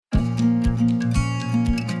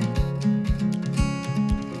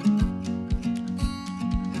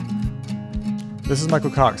This is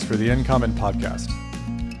Michael Cox for the Uncommon Podcast.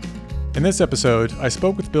 In this episode, I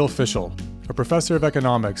spoke with Bill Fischel, a professor of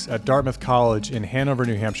economics at Dartmouth College in Hanover,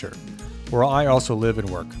 New Hampshire, where I also live and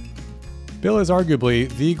work. Bill is arguably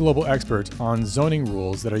the global expert on zoning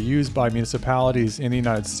rules that are used by municipalities in the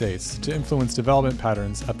United States to influence development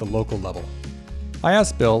patterns at the local level. I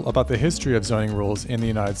asked Bill about the history of zoning rules in the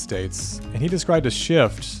United States, and he described a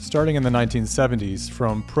shift starting in the 1970s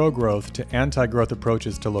from pro-growth to anti-growth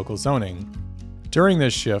approaches to local zoning. During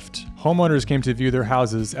this shift, homeowners came to view their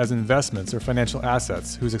houses as investments or financial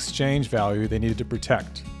assets whose exchange value they needed to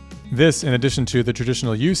protect. This in addition to the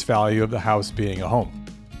traditional use value of the house being a home.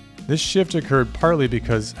 This shift occurred partly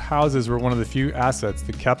because houses were one of the few assets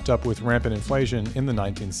that kept up with rampant inflation in the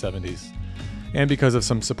 1970s, and because of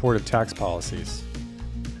some supportive tax policies.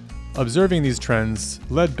 Observing these trends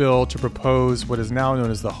led Bill to propose what is now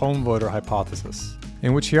known as the home voter hypothesis,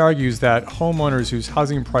 in which he argues that homeowners whose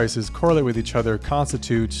housing prices correlate with each other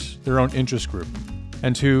constitute their own interest group,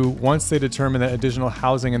 and who, once they determined that additional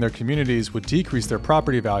housing in their communities would decrease their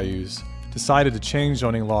property values, decided to change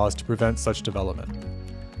zoning laws to prevent such development.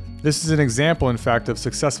 This is an example, in fact, of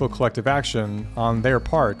successful collective action on their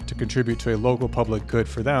part to contribute to a local public good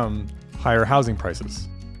for them, higher housing prices.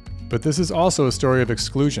 But this is also a story of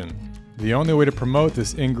exclusion. The only way to promote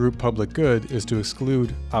this in-group public good is to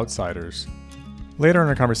exclude outsiders. Later in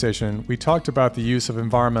our conversation, we talked about the use of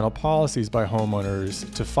environmental policies by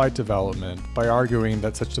homeowners to fight development by arguing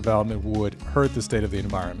that such development would hurt the state of the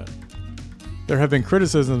environment. There have been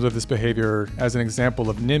criticisms of this behavior as an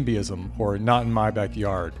example of NIMBYism, or not in my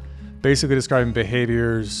backyard, basically describing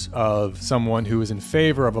behaviors of someone who is in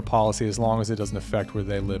favor of a policy as long as it doesn't affect where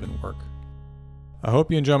they live and work. I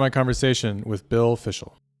hope you enjoy my conversation with Bill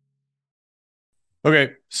Fischel.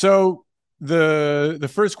 Okay, so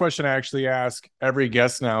the first question I actually ask every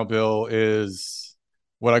guest now, Bill, is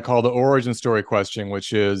what I call the origin story question,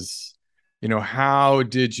 which is, how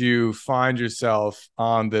did you find yourself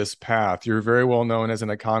on this path? You're very well known as an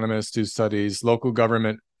economist who studies local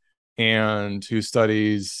government and who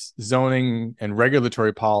studies zoning and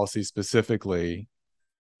regulatory policy specifically.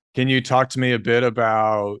 Can you talk to me a bit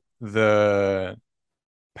about the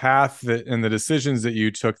path and the decisions that you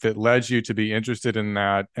took that led you to be interested in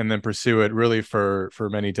that and then pursue it really for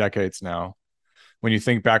many decades now? When you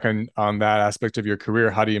think back on that aspect of your career,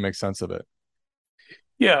 how do you make sense of it?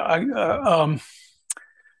 Yeah,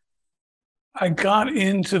 I got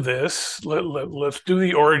into this. Let's do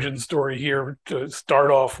the origin story here to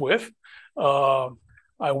start off with.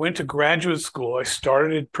 I went to graduate school. I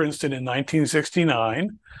started at Princeton in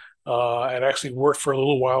 1969. I'd actually worked for a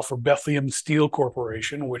little while for Bethlehem Steel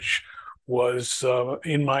Corporation, which was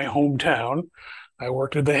in my hometown. I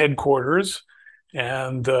worked at the headquarters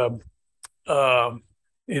and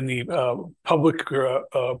in the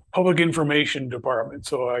public information department.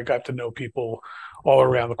 So I got to know people all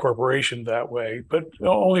around the corporation that way, but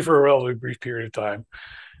only for a relatively brief period of time.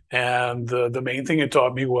 And the main thing it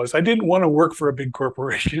taught me was I didn't want to work for a big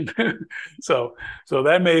corporation. So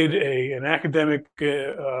that made an academic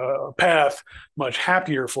path much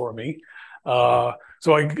happier for me. So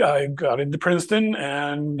I got into Princeton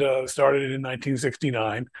and started in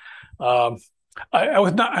 1969. I'm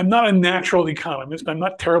not a natural economist. I'm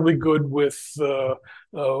not terribly good with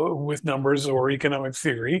numbers or economic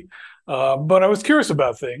theory, but I was curious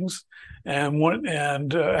about things.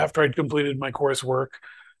 And after I'd completed my coursework,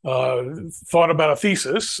 thought about a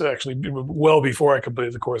thesis, actually well before I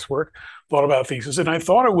completed the coursework, thought about a thesis. And I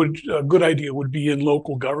thought a good idea would be in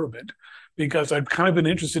local government because I'd kind of been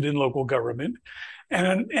interested in local government.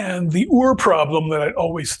 And the problem that I'd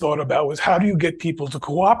always thought about was how do you get people to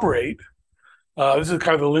cooperate? This is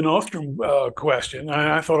kind of the Lynn Ostrom question. And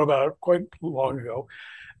I thought about it quite long ago.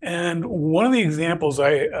 And one of the examples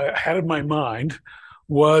I had in my mind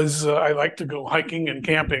was I like to go hiking and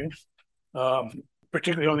camping,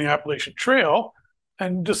 particularly on the Appalachian Trail,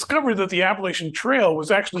 and discovered that the Appalachian Trail was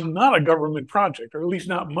actually not a government project, or at least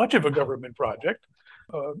not much of a government project.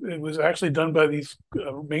 It was actually done by these,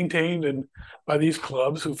 maintained and by these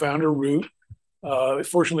clubs who found a route.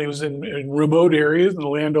 Fortunately, it was in remote areas, and the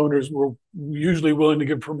landowners were usually willing to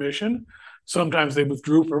give permission. Sometimes they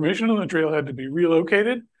withdrew permission, and the trail had to be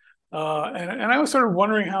relocated. And I was sort of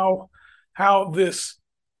wondering how this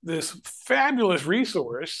fabulous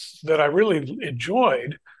resource that I really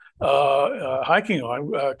enjoyed hiking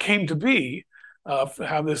on came to be.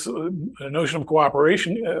 how this notion of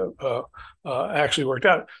cooperation actually worked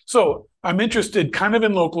out. So I'm interested kind of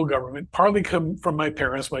in local government, partly come from my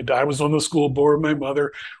parents. My dad was on the school board. My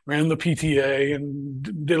mother ran the PTA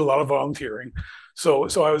and did a lot of volunteering. So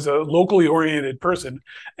I was a locally oriented person.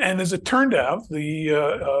 And as it turned out,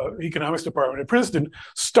 the economics department at Princeton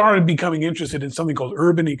started becoming interested in something called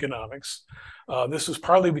urban economics. This was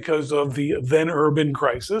partly because of the then urban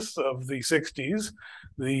crisis of the 60s,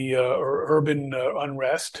 the urban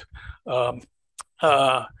unrest. And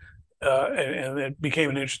it became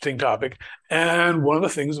an interesting topic. And one of the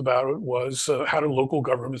things about it was how do local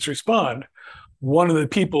governments respond? One of the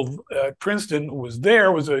people at Princeton who was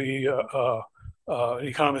there was an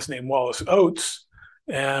economist named Wallace Oates.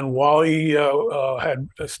 And Wally had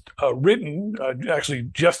written, actually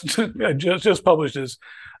just published his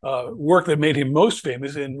work that made him most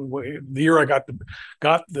famous in the year I got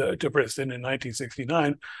to Princeton in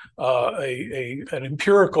 1969, an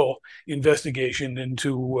empirical investigation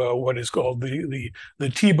into what is called the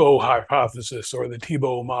Tiebout hypothesis or the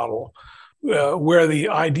Tiebout model, where the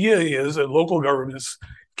idea is that local governments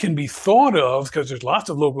can be thought of, because there's lots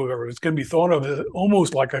of local governments, can be thought of as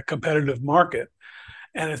almost like a competitive market.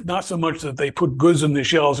 And it's not so much that they put goods on the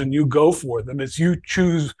shelves and you go for them. It's you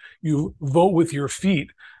choose, you vote with your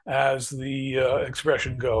feet, as the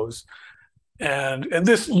expression goes. And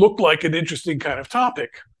this looked like an interesting kind of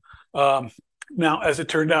topic. Now, as it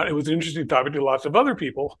turned out, it was an interesting topic to lots of other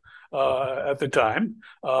people at the time,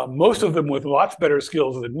 most of them with lots better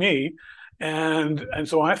skills than me. And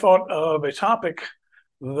so I thought of a topic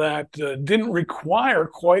that didn't require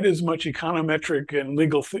quite as much econometric and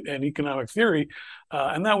legal and economic theory,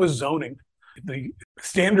 and that was zoning. The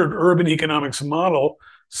standard urban economics model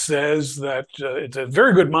says that it's a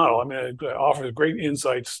very good model. I mean, it offers great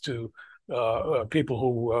insights to people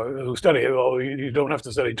who study it, although you don't have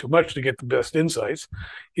to study too much to get the best insights,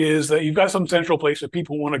 is that you've got some central place that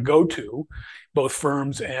people want to go to, both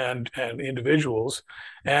firms and individuals.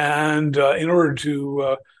 And in order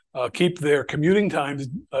to keep their commuting times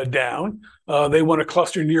down, they want to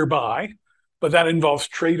cluster nearby, but that involves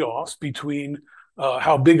trade-offs between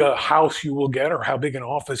how big a house you will get or how big an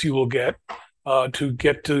office you will get to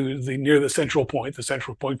get to near the central point. The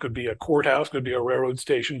central point could be a courthouse, could be a railroad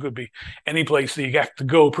station, could be any place that you have to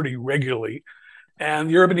go pretty regularly. And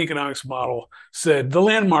the urban economics model said the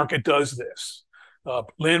land market does this.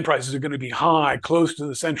 Land prices are going to be high, close to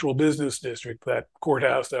the central business district, that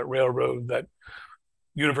courthouse, that railroad, that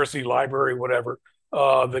university library, whatever,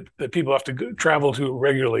 that people have to travel to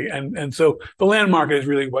regularly. And so the land market is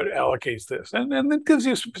really what allocates this. And it gives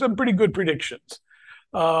you some pretty good predictions.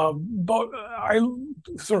 But I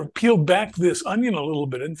sort of peeled back this onion a little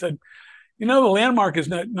bit and said, the land market is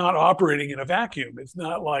not operating in a vacuum. It's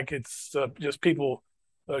not like it's just people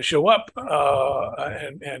show up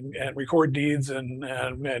and record deeds and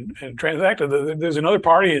transact. There's another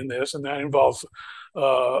party in this, and that involves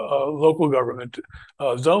local government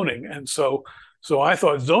zoning. And so I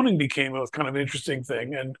thought zoning became a kind of interesting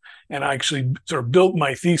thing, and I actually sort of built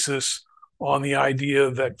my thesis on the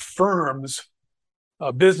idea that firms,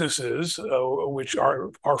 businesses, which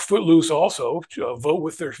are footloose also, vote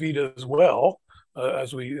with their feet as well,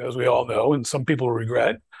 as we all know, and some people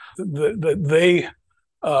regret that they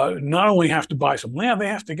not only have to buy some land, they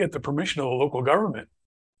have to get the permission of the local government.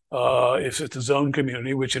 If it's a zone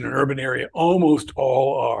community, which in an urban area almost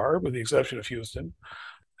all are, with the exception of Houston.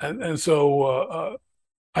 And so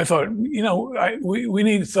I thought, we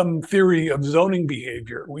need some theory of zoning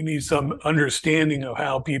behavior. We need some understanding of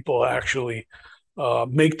how people actually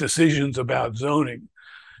make decisions about zoning.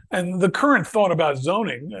 And the current thought about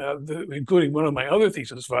zoning, including one of my other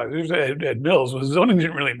thesis advisors, Ed Mills, was zoning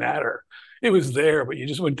didn't really matter. It was there, but you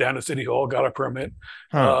just went down to City Hall, got a permit.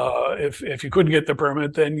 If you couldn't get the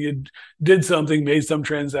permit, then you did something, made some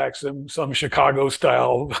transaction, some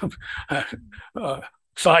Chicago-style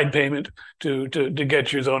side payment to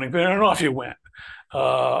get your zoning permit, and off you went.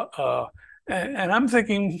 And I'm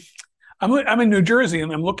thinking, I'm in New Jersey,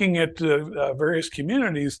 and I'm looking at various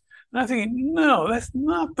communities, and I'm thinking, no, that's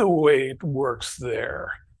not the way it works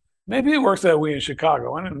there. Maybe it works that way in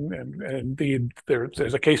Chicago, and indeed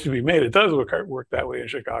there's a case to be made. It does work that way in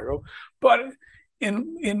Chicago, but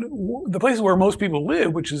in the places where most people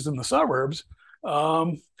live, which is in the suburbs,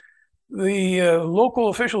 the local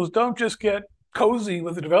officials don't just get cozy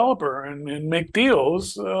with the developer and make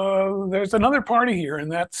deals. There's another party here,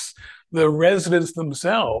 and that's the residents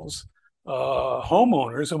themselves,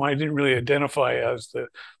 homeowners, whom I didn't really identify as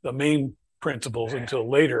the main principals until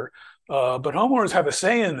later. But homeowners have a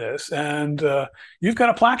say in this, and you've got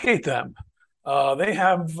to placate them. They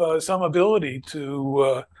have some ability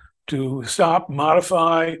to to stop,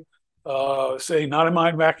 modify, say not in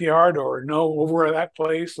my backyard, or no over at that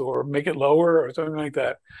place, or make it lower or something like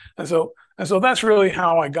that. And so that's really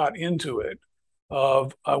how I got into it.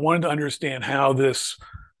 I wanted to understand how this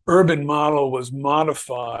urban model was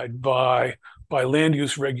modified by land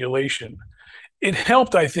use regulation. It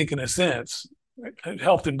helped, I think, in a sense. It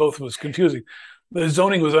helped in both. It was confusing. The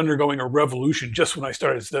zoning was undergoing a revolution just when I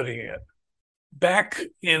started studying it. Back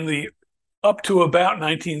in the up to about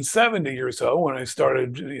 1970 or so, when I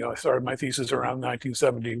started my thesis around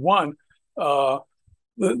 1971.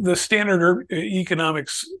 The standard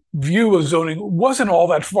economics view of zoning wasn't all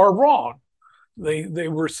that far wrong. They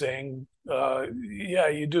were saying, yeah,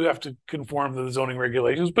 you do have to conform to the zoning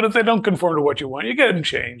regulations, but if they don't conform to what you want, you get them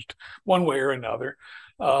changed one way or another.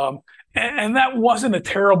 And that wasn't a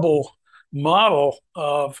terrible model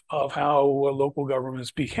of how local governments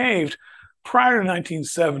behaved prior to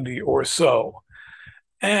 1970 or so.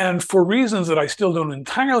 And for reasons that I still don't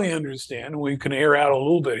entirely understand, we can air out a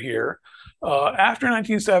little bit here, after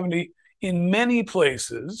 1970, in many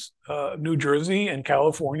places, New Jersey and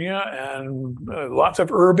California and lots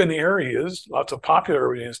of urban areas, lots of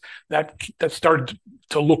popular areas, that started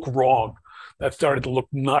to look wrong. That started to look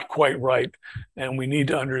not quite right. And we need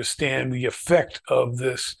to understand the effect of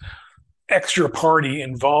this extra party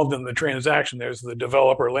involved in the transaction. There's the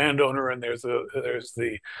developer landowner, and there's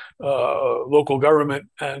the local government,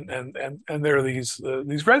 and there are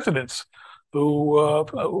these residents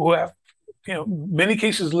who have, many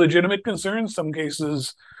cases legitimate concerns, some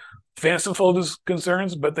cases fanciful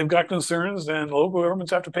concerns, but they've got concerns, and local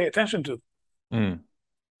governments have to pay attention to them.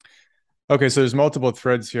 Okay, so there's multiple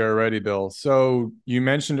threads here already, Bill. So you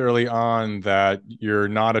mentioned early on that you're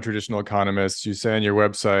not a traditional economist. You say on your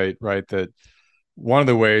website, right, that one of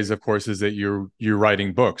the ways, of course, is that you're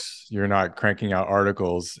writing books. You're not cranking out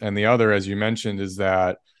articles. And the other, as you mentioned, is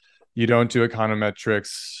that you don't do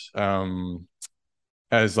econometrics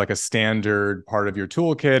as like a standard part of your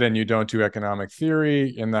toolkit, and you don't do economic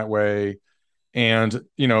theory in that way. And,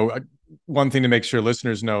 one thing to make sure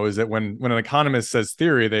listeners know is that when an economist says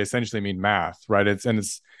theory, they essentially mean math, right? It's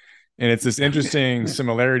this interesting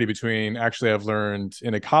similarity between, actually, I've learned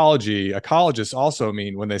in ecology, ecologists also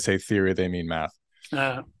mean, when they say theory, they mean math.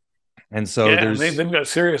 And so they've got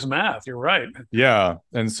serious math. You're right. Yeah.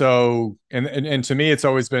 And so, and to me, it's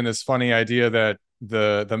always been this funny idea that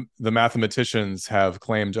the mathematicians have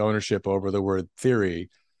claimed ownership over the word theory.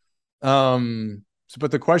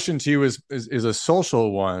 But the question to you is a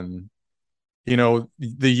social one. The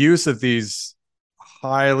use of these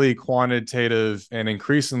highly quantitative and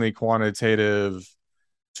increasingly quantitative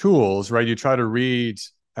tools, right? You try to read,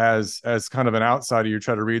 as kind of an outsider, you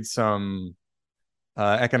try to read some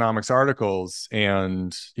economics articles,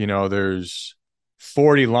 and there's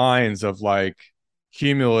 40 lines of like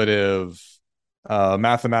cumulative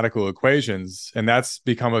mathematical equations, and that's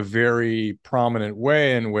become a very prominent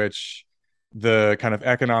way in which the kind of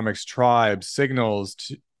economics tribe signals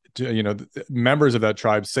to members of that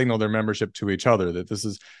tribe signal their membership to each other, that this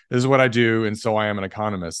is what I do, and so I am an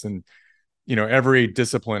economist. And every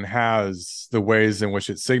discipline has the ways in which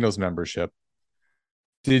it signals membership.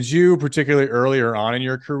 Did you, particularly earlier on in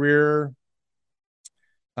your career,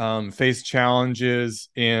 face challenges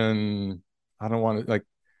in, I don't want to, like,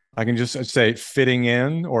 I can just say, fitting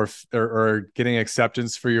in or getting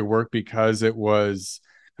acceptance for your work because it was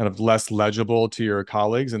kind of less legible to your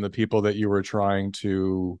colleagues and the people that you were trying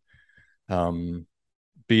to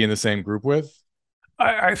be in the same group with?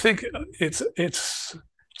 I think it's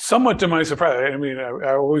somewhat to my surprise. I mean,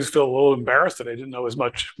 I always feel a little embarrassed that I didn't know as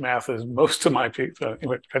much math as most of my people.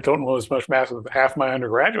 I don't know as much math as half my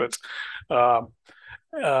undergraduates.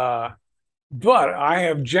 But I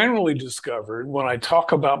have generally discovered, when I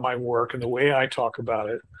talk about my work and the way I talk about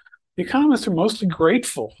it, the economists are mostly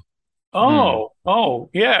grateful. Oh,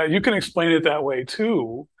 yeah, you can explain it that way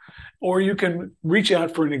too. Or you can reach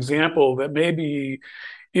out for an example that maybe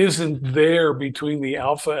isn't there between the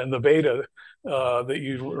alpha and the beta that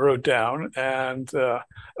you wrote down. And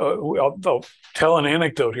I'll tell an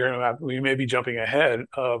anecdote here. We may be jumping ahead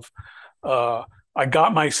of, I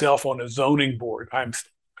got myself on a zoning board. I'm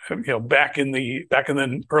back in the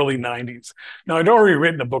early 90s. Now, I'd already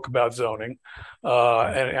written a book about zoning,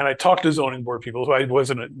 and I talked to zoning board people, so I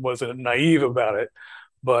wasn't naive about it.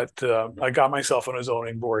 But I got myself on a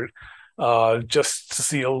zoning board just to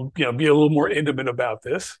see, be a little more intimate about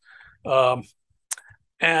this.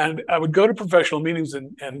 And I would go to professional meetings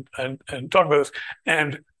and talk about this,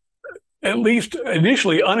 and at least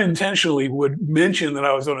initially, unintentionally, would mention that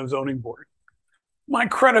I was on a zoning board. My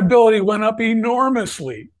credibility went up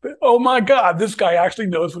enormously. Oh my God, this guy actually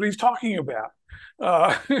knows what he's talking about.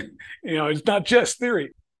 It's not just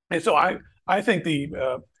theory. And so I think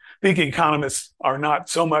the economists are not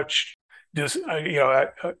so much just,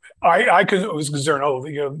 was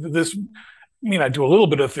concerned, this, I do a little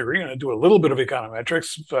bit of theory and I do a little bit of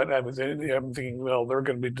econometrics, but I'm thinking, well, they're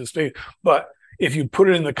going to be distinct. But if you put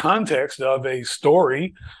it in the context of a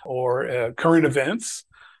story or current events,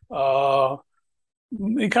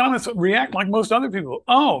 economists react like most other people.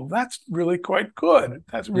 Oh, that's really quite good.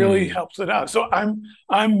 That really helps it out. So I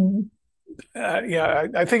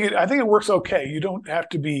think it works okay. You don't have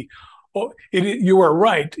to be. You are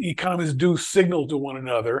right. Economists do signal to one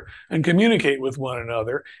another and communicate with one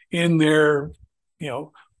another in their,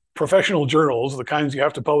 professional journals, the kinds you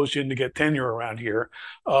have to publish in to get tenure around here,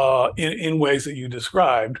 in ways that you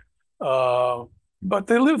described. But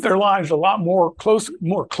they live their lives a lot more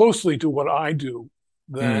closely to what I do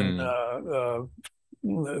than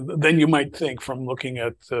you might think from looking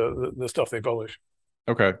at the stuff they publish.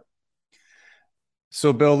 Okay.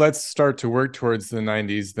 So, Bill, let's start to work towards the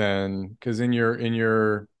 90s then, because in your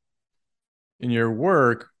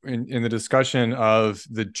work, in the discussion of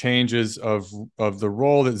the changes of the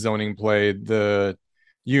role that zoning played,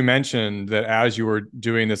 you mentioned that as you were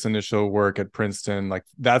doing this initial work at Princeton, like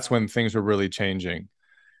that's when things were really changing,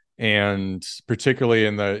 and particularly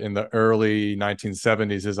in the early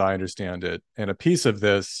 1970s, as I understand it. And a piece of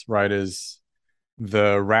this, right, is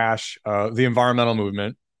the environmental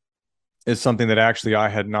movement. Is something that actually I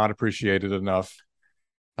had not appreciated enough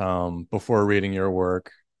before reading your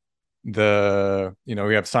work. We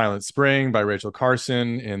have Silent Spring by Rachel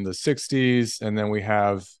Carson in the 60s, and then we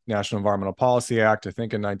have National Environmental Policy Act, I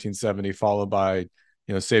think in 1970, followed by,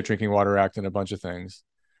 Safe Drinking Water Act and a bunch of things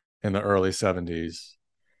in the early 70s.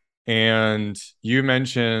 And you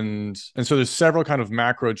mentioned, and so there's several kind of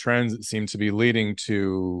macro trends that seem to be leading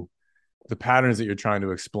to the patterns that you're trying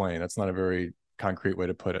to explain. That's not a very concrete way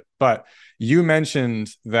to put it. But you mentioned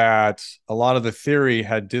that a lot of the theory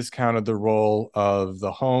had discounted the role of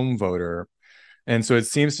the home voter. And so it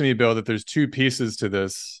seems to me, Bill, that there's two pieces to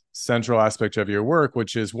this central aspect of your work,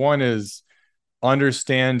 which is one is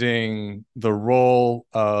understanding the role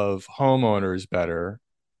of homeowners better.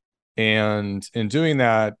 And in doing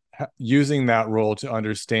that, using that role to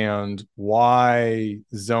understand why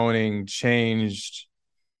zoning changed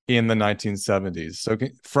in the 1970s. So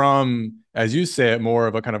from, as you say it, more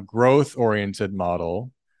of a kind of growth-oriented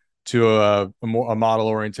model to a model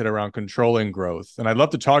oriented around controlling growth. And I'd love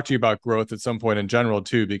to talk to you about growth at some point in general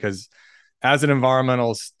too, because as an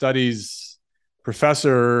environmental studies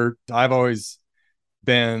professor, I've always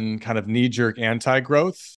been kind of knee-jerk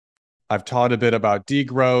anti-growth. I've taught a bit about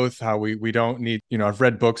degrowth, how we don't need, I've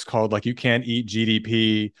read books called like You Can't Eat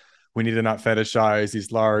GDP. We need to not fetishize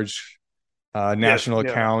these large national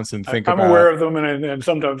accounts and think I'm about. aware of them, and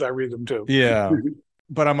sometimes I read them too. Yeah.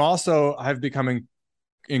 But I've become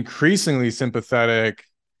increasingly sympathetic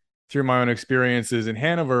through my own experiences in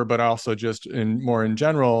Hanover, but also just more in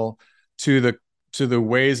general to the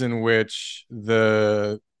ways in which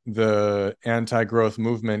the anti-growth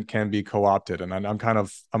movement can be co-opted. And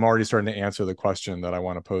I'm already starting to answer the question that I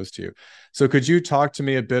want to pose to you. So could you talk to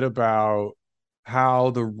me a bit about how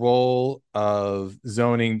the role of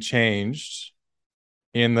zoning changed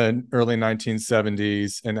in the early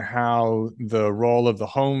 1970s and how the role of the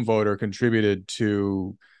home voter contributed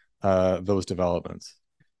to those developments?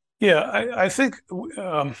 Yeah, I think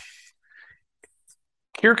circa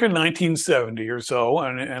 1970 or so,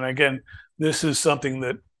 and again, this is something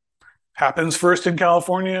that happens first in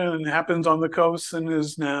California and happens on the coast and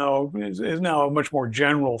is now a much more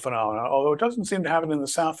general phenomenon, although it doesn't seem to happen in the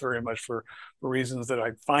South very much for reasons that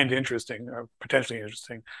I find interesting, or potentially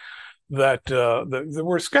interesting, that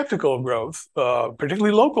we're skeptical of growth,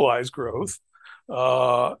 particularly localized growth.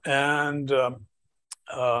 How did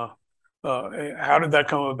that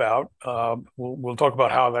come about? We'll talk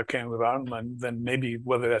about how that came about and then maybe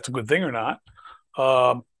whether that's a good thing or not.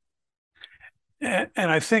 And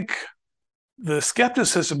I think the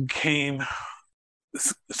skepticism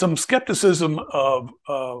some skepticism of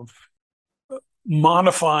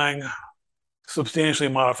substantially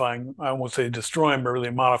modifying, I won't say destroying, but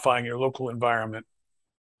really modifying your local environment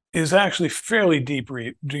is actually fairly deep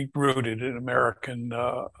rooted in American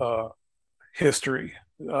history.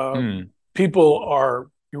 You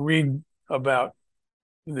read about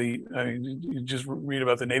you just read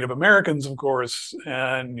about the Native Americans, of course,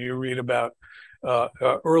 and you read about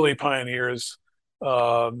early pioneers.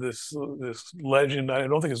 This legend, I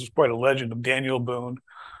don't think it's quite a legend, of Daniel Boone,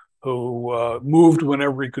 who moved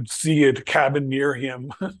whenever he could see a cabin near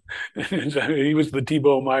him. He was the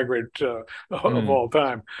Tebow migrant of all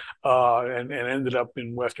time, and ended up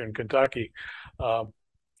in Western Kentucky.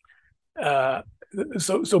 Uh,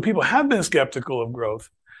 so people have been skeptical of growth.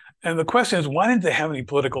 And the question is, why didn't they have any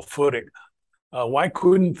political footing? Why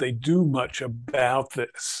couldn't they do much about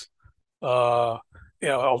this? I'll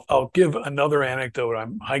give another anecdote.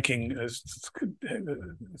 I'm hiking. It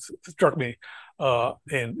struck me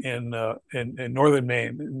in northern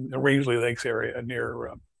Maine, in the Rangeley Lakes area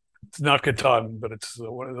near. It's not Katahdin, but it's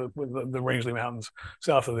one of the Rangeley Mountains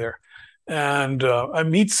south of there. And I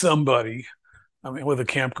meet somebody. With a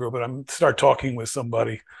camp group, and I start talking with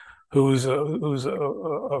somebody who's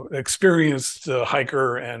a experienced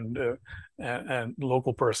hiker and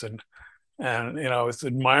local person, and I was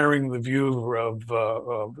admiring the view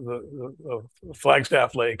of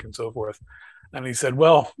Flagstaff Lake and so forth. And he said,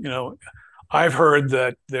 "Well, I've heard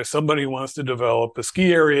that there's somebody who wants to develop a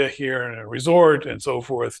ski area here and a resort and so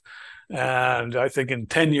forth. And I think in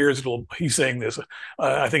 10 years he's saying this.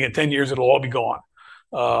 I think in 10 years it'll all be gone."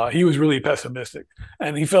 He was really pessimistic,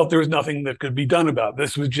 and he felt there was nothing that could be done about it.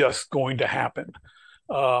 This was just going to happen.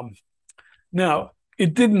 Now,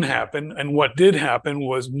 it didn't happen, and what did happen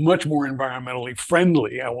was much more environmentally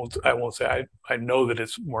friendly. I won't say I know that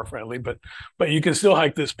it's more friendly, but you can still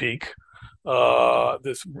hike this peak. I'm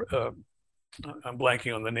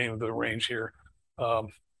blanking on the name of the range here, in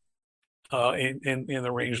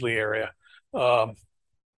the Rangeley area,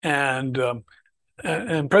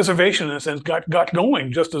 and preservation, in a sense, got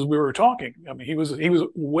going just as we were talking. I mean, he was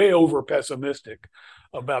way over pessimistic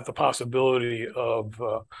about the possibility of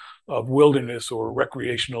wilderness or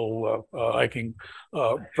recreational hiking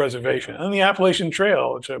preservation. And the Appalachian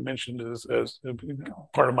Trail, which I mentioned as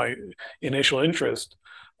part of my initial interest,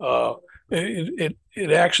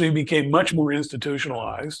 it actually became much more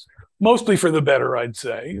institutionalized. Mostly for the better, I'd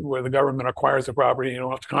say, where the government acquires the property. You don't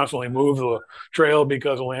have to constantly move the trail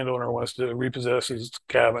because a landowner wants to repossess his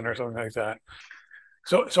cabin or something like that.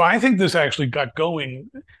 So I think this actually got going,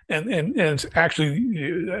 and it's actually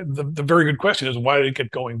the very good question is, why did it get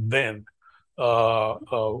going then?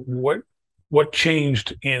 What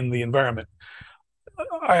changed in the environment?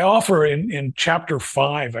 I offer in chapter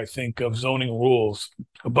 5, I think, of Zoning Rules,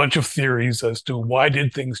 a bunch of theories as to why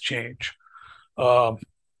did things change.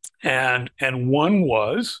 And one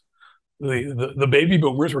was the baby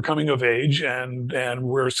boomers were coming of age and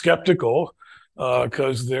were skeptical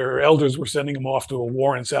because their elders were sending them off to a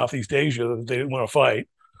war in Southeast Asia that they didn't want to fight.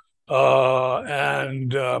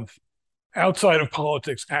 And outside of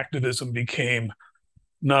politics, activism became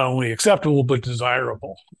not only acceptable but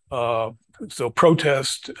desirable. So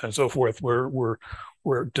protest and so forth were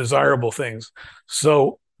desirable things.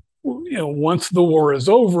 So once the war is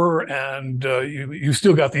over and you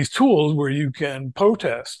still got these tools where you can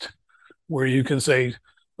protest, where you can say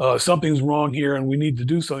something's wrong here and we need to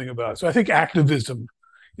do something about it. So I think activism,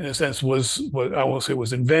 in a sense, was I won't say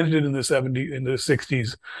was invented in the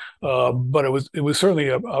 60s, but it was certainly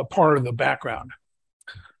a part of the background.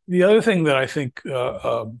 The other thing that I think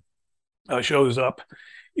shows up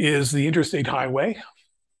is the interstate highway,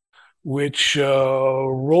 which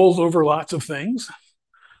rolls over lots of things.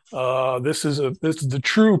 This is the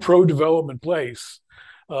true pro-development place.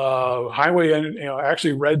 Highway, I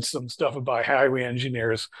actually read some stuff about highway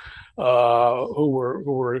engineers who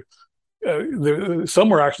were some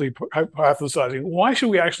were actually hypothesizing, why should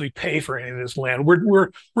we actually pay for any of this land?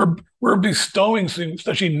 We're bestowing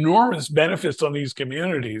such enormous benefits on these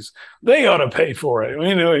communities. They ought to pay for it.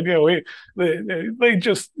 We're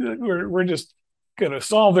just going to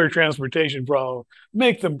solve their transportation problem,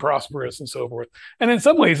 make them prosperous, and so forth. And in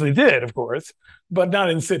some ways, they did, of course, but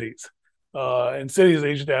not in cities. In cities,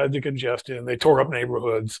 they just added to congestion. They tore up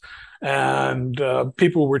neighborhoods, and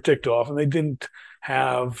people were ticked off, and they didn't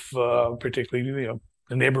have, particularly,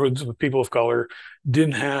 the neighborhoods with people of color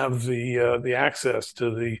didn't have the access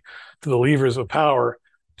to the levers of power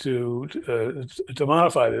to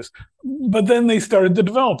modify this. But then they started to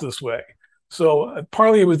develop this way. So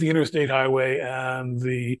partly it was the interstate highway and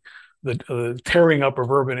the tearing up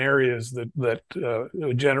of urban areas that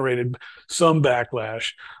generated some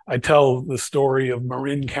backlash. I tell the story of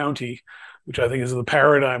Marin County, which I think is the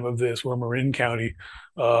paradigm of this, where Marin County,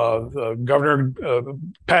 Governor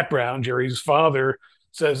Pat Brown, Jerry's father,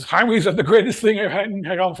 says highways are the greatest thing I've had in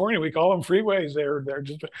California. We call them freeways. They're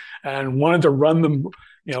just, and wanted to run them,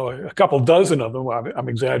 a couple dozen of them. I'm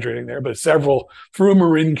exaggerating there, but several through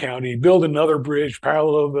Marin County, build another bridge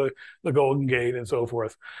parallel to the Golden Gate and so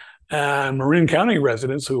forth. And Marin County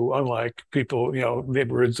residents, who, unlike people,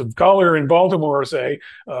 neighborhoods of color in Baltimore, say,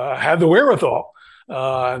 had the wherewithal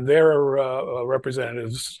Their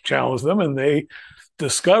representatives challenged them, and they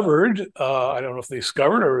discovered, I don't know if they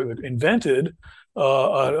discovered or invented,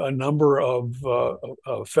 a number of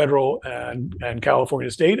federal and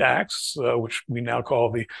California state acts, which we now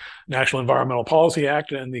call the National Environmental Policy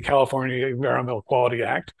Act and the California Environmental Quality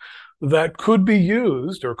Act, that could be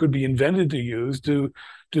used or could be invented to use to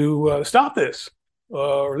stop this,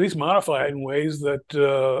 or at least modify it in ways that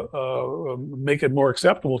make it more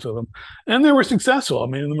acceptable to them. And they were successful. I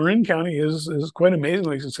mean, the Marin County is quite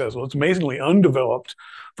amazingly successful. It's amazingly undeveloped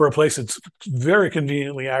for a place that's very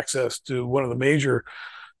conveniently accessed to one of the major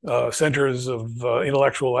centers of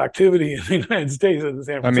intellectual activity in the United States, in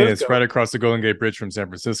San Francisco. I mean, it's right across the Golden Gate Bridge from San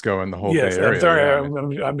Francisco and the whole Bay Area. I'm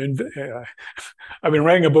sorry. I've been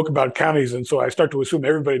writing a book about counties, and so I start to assume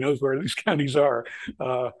everybody knows where these counties are.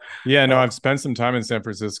 I've spent some time in San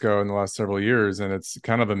Francisco in the last several years, and it's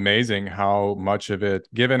kind of amazing how much of it,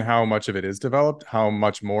 given how much of it is developed, how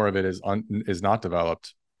much more of it is not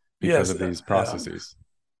developed because of these processes.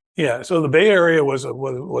 So the Bay Area was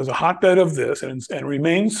a hotbed of this, and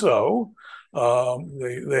remains so.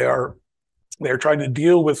 They're trying to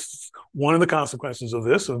deal with one of the consequences of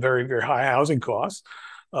this, of very, very high housing costs,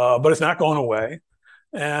 but it's not going away,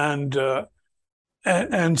 and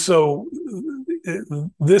so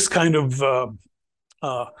this kind of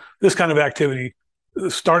activity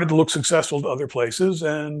started to look successful to other places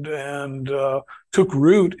and took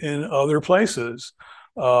root in other places.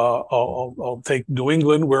 I'll take New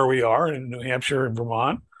England, where we are, in New Hampshire and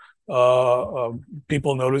Vermont.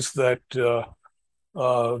 People notice that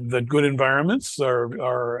good environments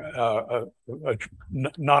are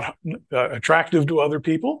not attractive to other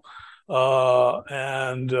people,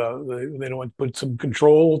 and they don't want to put some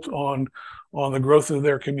control on the growth of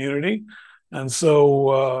their community. And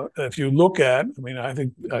so, if you look at, I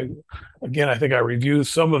think I reviewed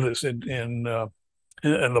some of this in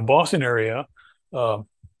the Boston area.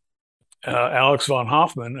 Alex von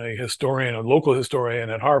Hoffman, a local historian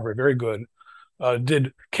at Harvard, very good,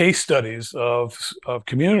 did case studies of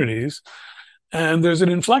communities, and there's an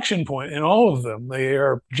inflection point in all of them. They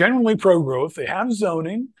are generally pro-growth. They have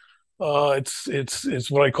zoning.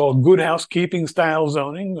 It's what I call good housekeeping style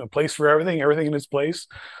zoning, a place for everything in its place.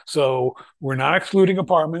 So we're not excluding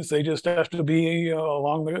apartments. They just have to be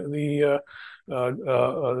along the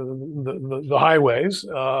highways.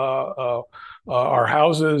 Our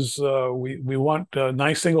houses, we want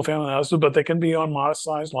nice single family houses, but they can be on modest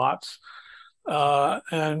sized lots.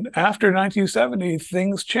 And after 1970,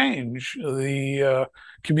 things change. The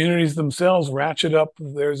communities themselves ratchet up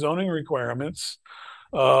their zoning requirements.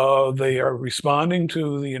 They are responding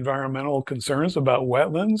to the environmental concerns about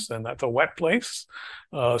wetlands, and that's a wet place.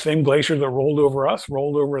 Same glacier that rolled over us,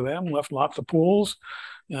 rolled over them, left lots of pools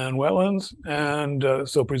and wetlands, and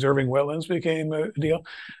so preserving wetlands became a deal.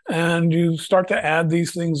 And you start to add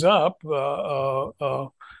these things up,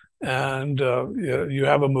 and you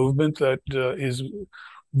have a movement that is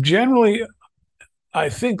generally, I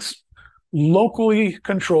think, locally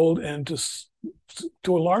controlled and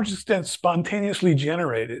to a large extent spontaneously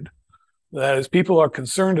generated. That is, people are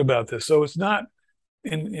concerned about this. So it's not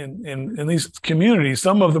in these communities.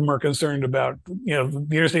 Some of them are concerned about the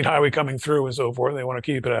interstate highway coming through and so forth. They want to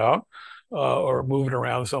keep it out or move it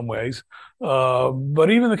around some ways. But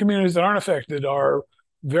even the communities that aren't affected are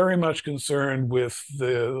very much concerned with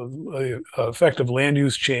the effect of land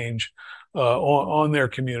use change on their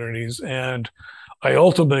communities. And I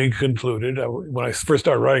ultimately concluded, when I first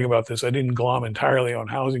started writing about this, I didn't glom entirely on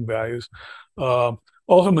housing values,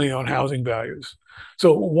 ultimately on housing values.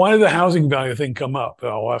 So why did the housing value thing come up?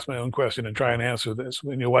 I'll ask my own question and try and answer this.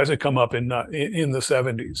 Why does it come up in the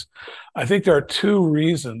 70s? I think there are two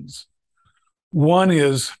reasons. One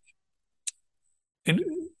is, and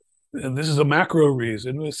this is a macro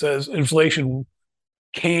reason, it says inflation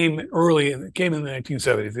came in the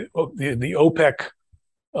 1970s. The OPEC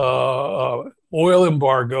oil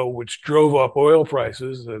embargo, which drove up oil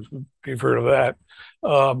prices, if you've heard of that,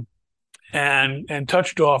 and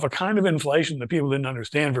touched off a kind of inflation that people didn't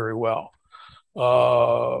understand very well.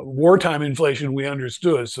 Wartime inflation, we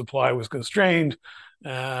understood. Supply was constrained,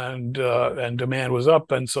 and demand was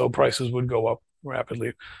up, and so prices would go up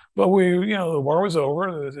rapidly. But the war was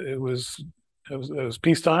over. It was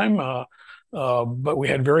peacetime, but we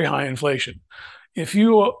had very high inflation. If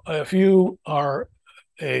you are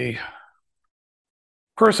a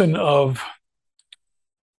person of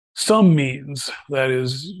some means, that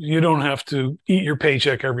is, you don't have to eat your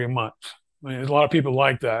paycheck every month. There's a lot of people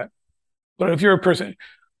like that. But if you're a person,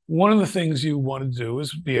 one of the things you want to do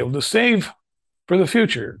is be able to save for the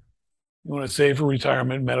future. You want to save for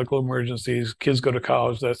retirement, medical emergencies, kids go to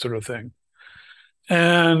college, that sort of thing.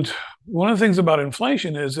 And one of the things about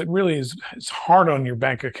inflation is it really is it's hard on your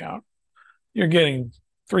bank account. You're getting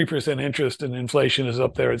 3% interest and inflation is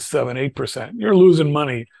up there at 7, 8%. You're losing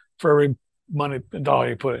money for every money dollar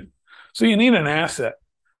you put in. So you need an asset.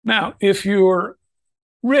 Now, if you're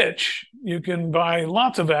rich, you can buy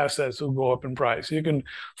lots of assets that will go up in price. You can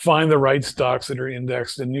find the right stocks that are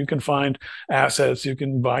indexed, and you can find assets. You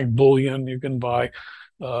can buy bullion. You can buy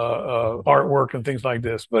artwork and things like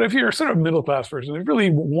this. But if you're sort of middle class person, there's really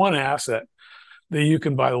one asset that you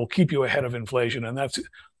can buy that will keep you ahead of inflation, and that's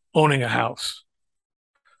owning a house.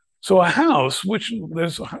 So a house, which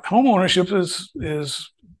there's home ownership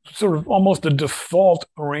is sort of almost a default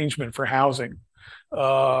arrangement for housing.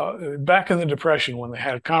 Back in the Depression, when they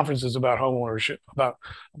had conferences about home ownership,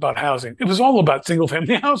 about housing, it was all about single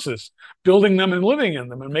family houses, building them and living in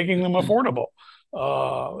them and making them affordable.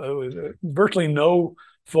 It was virtually no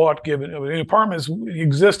thought given. I mean, apartments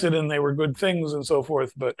existed and they were good things and so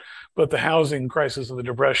forth, but the housing crisis of the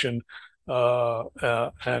Depression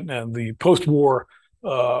and the post-war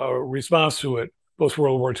response to it,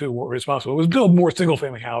 post-World War II response to it, was build more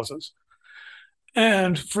single-family houses.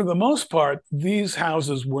 And for the most part, these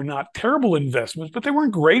houses were not terrible investments, but they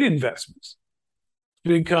weren't great investments.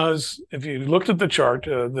 Because if you looked at the chart,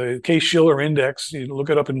 the Case-Shiller index, you look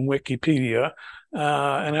it up in Wikipedia,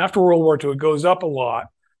 and after World War II, it goes up a lot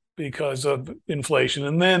because of inflation.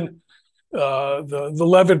 And then the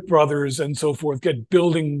Levitt brothers and so forth get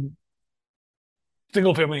building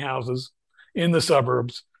single-family houses in the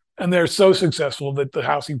suburbs, and they're so successful that the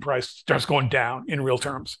housing price starts going down in real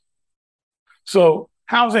terms. So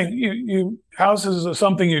housing, houses are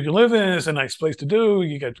something you can live in. It's a nice place to do.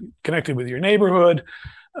 You get connected with your neighborhood,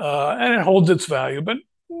 and it holds its value, but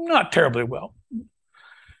not terribly well.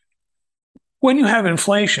 When you have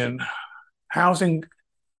inflation, housing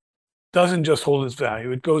doesn't just hold its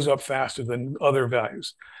value. It goes up faster than other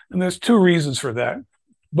values. And there's two reasons for that.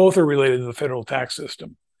 Both are related to the federal tax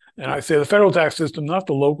system. And I say the federal tax system, not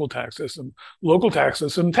the local tax system. Local tax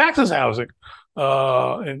system taxes housing,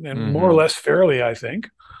 and more or less fairly, I think.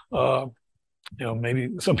 Maybe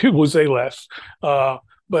some people would say less, but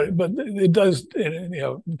it does.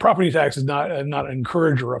 Property tax is not an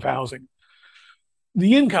encourager of housing.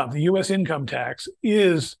 The U.S. income tax,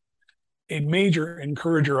 is a major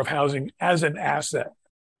encourager of housing as an asset,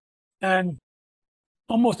 and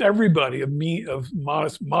almost everybody of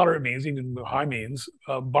moderate means, even high means,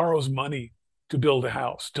 borrows money to build a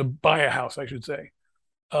house, to buy a house, I should say.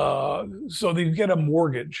 So they get a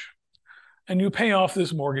mortgage, and you pay off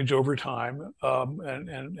this mortgage over time.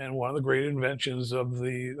 And one of the great inventions of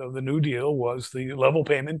the New Deal was the level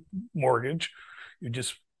payment mortgage. You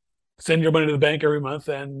just send your money to the bank every month,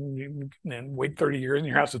 and wait 30 years, and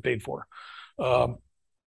your house is paid for.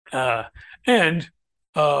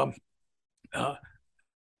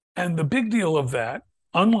 And the big deal of that,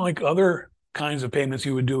 unlike other kinds of payments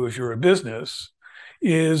you would do if you're a business,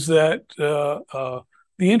 is that the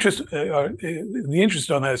interest on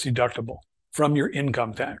that is deductible from your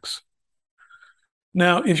income tax.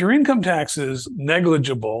 Now, if your income tax is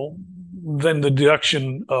negligible, then the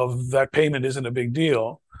deduction of that payment isn't a big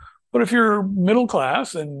deal. But if you're middle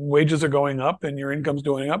class and wages are going up and your income's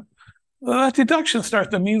going up, that deduction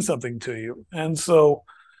starts to mean something to you. And so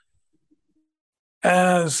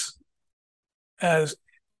as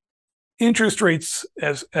interest rates,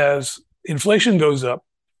 as inflation goes up,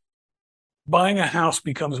 buying a house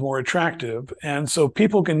becomes more attractive. And so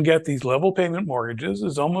people can get these level payment mortgages.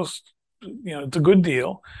 Is almost, it's a good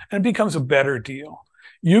deal, and it becomes a better deal.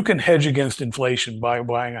 You can hedge against inflation by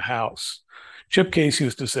buying a house. Chip Case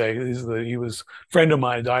used to say, he was a friend of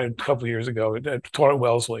mine, died a couple of years ago, taught at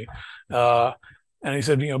Wellesley. And he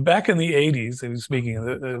said, back in the 80s, he was speaking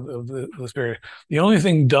of this period, the only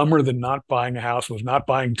thing dumber than not buying a house was not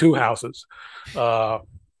buying two houses. He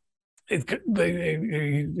lived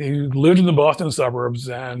in the Boston suburbs,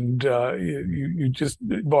 and you just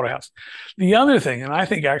bought a house. The other thing, and I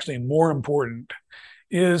think actually more important,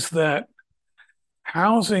 is that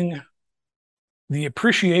housing, the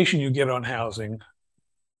appreciation you get on housing,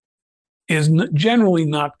 is generally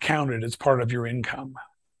not counted as part of your income.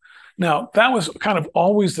 Now, that was kind of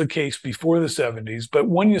always the case before the 70s, but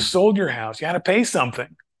when you sold your house, you had to pay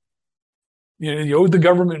something. You owed the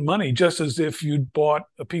government money, just as if you'd bought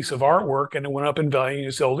a piece of artwork and it went up in value and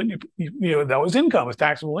you sold it. That was income, it was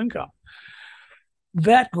taxable income.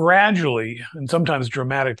 That gradually, and sometimes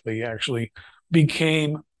dramatically actually,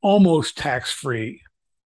 became almost tax-free.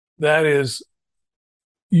 That is,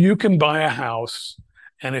 you can buy a house,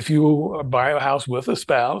 and if you buy a house with a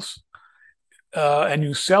spouse, and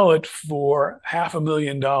you sell it for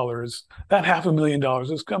 $500,000, that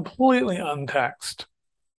 $500,000 is completely untaxed.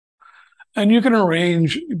 And you can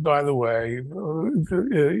arrange, by the way,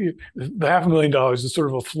 the $500,000 is sort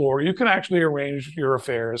of a floor. You can actually arrange your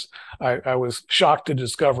affairs. I was shocked to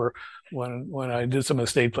discover when I did some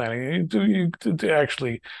estate planning to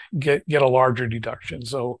actually get a larger deduction.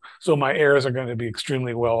 So my heirs are going to be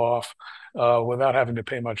extremely well off without having to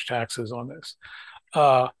pay much taxes on this.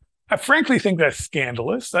 I frankly think that's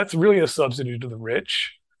scandalous. That's really a subsidy to the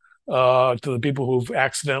rich, to the people who've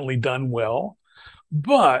accidentally done well.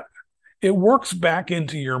 But it works back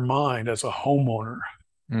into your mind as a homeowner.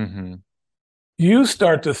 Mm-hmm. You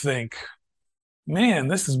start to think, man,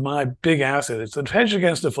 this is my big asset. It's a hedge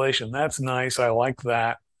against inflation. That's nice. I like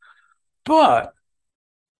that. But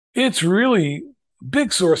it's really a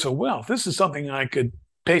big source of wealth. This is something I could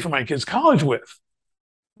pay for my kids' college with.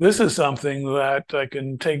 This is something that I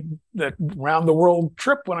can take that round the world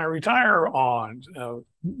trip when I retire on,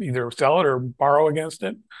 either sell it or borrow against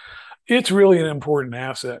it. It's really an important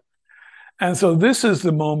asset. And so this is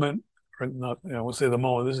the moment, or not, we'll say the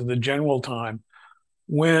moment, this is the general time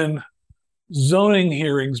when zoning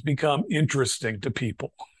hearings become interesting to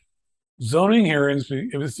people. Zoning hearings,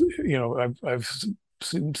 it was, I've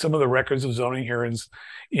seen some of the records of zoning hearings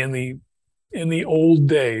in the old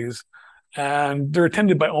days, and they're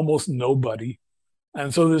attended by almost nobody.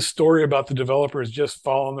 And so this story about the developers just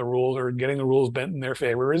following the rules or getting the rules bent in their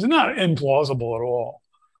favor is not implausible at all.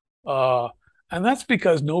 And that's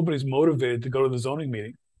because nobody's motivated to go to the zoning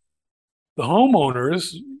meeting. The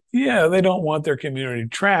homeowners, they don't want their community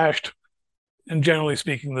trashed. And generally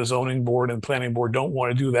speaking, the zoning board and planning board don't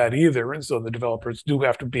want to do that either. And so the developers do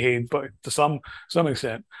have to behave to some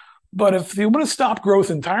extent. But if you want to stop growth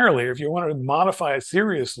entirely, if you want to modify it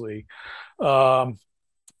seriously, you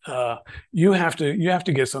have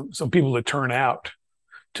to get some people to turn out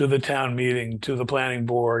to the town meeting, to the planning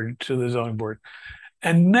board, to the zoning board.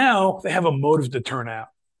 And now they have a motive to turn out.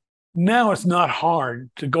 Now it's not hard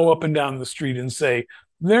to go up and down the street and say,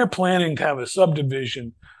 they're planning to have a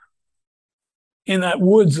subdivision in that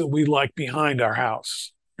woods that we like behind our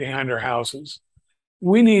houses.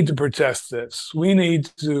 We need to protest this. We need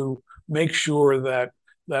to make sure that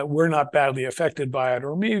we're not badly affected by it,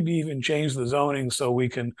 or maybe even change the zoning so we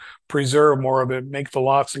can preserve more of it, make the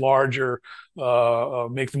lots larger,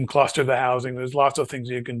 make them cluster the housing. There's lots of things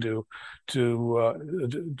you can do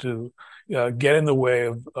to get in the way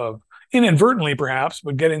of inadvertently perhaps,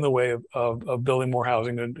 but get in the way of building more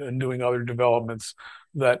housing and doing other developments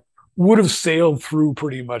that would have sailed through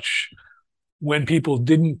pretty much when people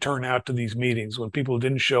didn't turn out to these meetings, when people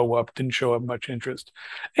didn't show up much interest.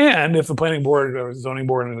 And if the planning board or zoning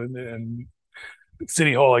board and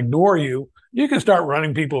city hall ignore you, you can start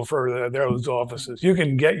running people for those offices. You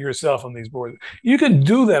can get yourself on these boards. You can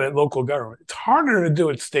do that at local government. It's harder to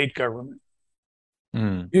do at state government.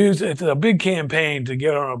 It's a big campaign to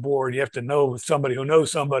get on a board. You have to know somebody who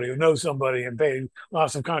knows somebody who knows somebody and pay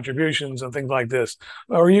lots of contributions and things like this.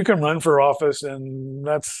 Or you can run for office, and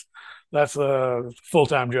that's a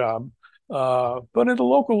full-time job. But at a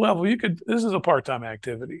local level, this is a part-time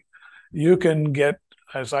activity. You can get,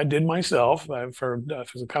 as I did myself, for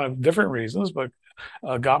kind of different reasons, but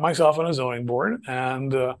got myself on a zoning board,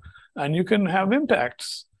 and you can have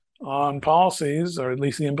impacts on policies, or at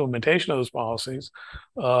least the implementation of those policies,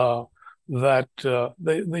 that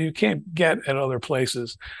you can't get at other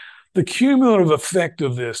places. The cumulative effect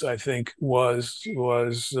of this, I think, was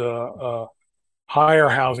higher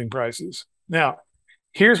housing prices. Now,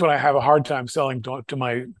 here's what I have a hard time selling to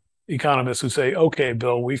my economists who say, okay,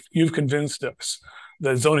 Bill, you've convinced us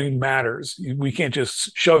that zoning matters. We can't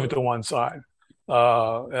just shove it to one side.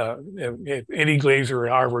 Eddie Glazer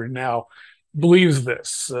at Harvard now believes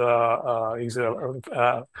this. He's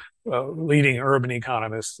a leading urban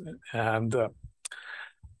economist. And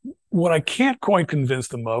what I can't quite convince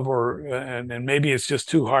them of, and maybe it's just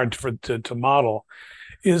too hard to model,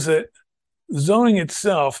 is that zoning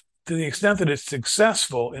itself, to the extent that it's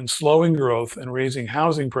successful in slowing growth and raising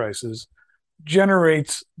housing prices,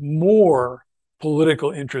 generates more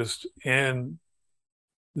political interest in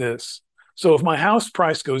this. So if my house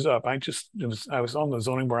price goes up, I was on the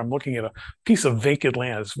zoning board, I'm looking at a piece of vacant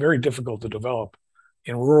land. It's very difficult to develop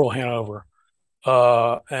in rural Hanover.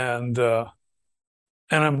 And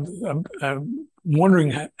I'm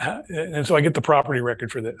wondering, and so I get the property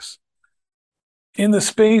record for this. In the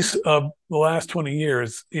space of the last 20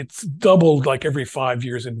 years, it's doubled like every 5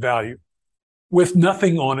 years in value, with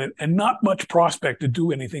nothing on it and not much prospect to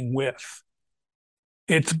do anything with.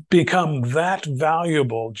 It's become that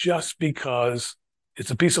valuable just because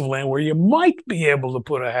it's a piece of land where you might be able to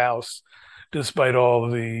put a house despite all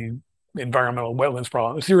the environmental wetlands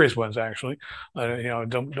problems, serious ones actually.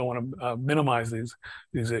 Don't want to minimize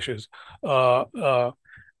these issues,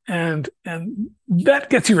 and that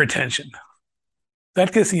gets your attention.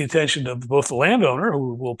 That gets the attention of both the landowner,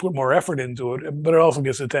 who will put more effort into it, but it also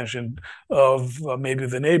gets the attention of maybe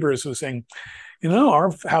the neighbors who are saying,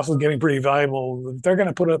 our house is getting pretty valuable. If they're going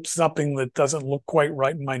to put up something that doesn't look quite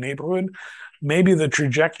right in my neighborhood, maybe the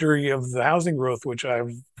trajectory of the housing growth, which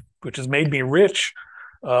has made me rich,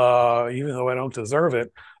 even though I don't deserve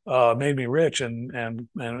it, made me rich and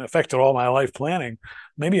affected all my life planning.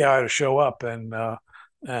 Maybe I ought to show up and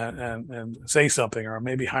say something, or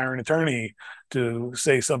maybe hire an attorney to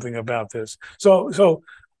say something about this. So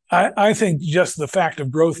I think just the fact of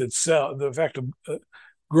growth itself,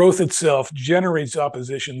 growth itself generates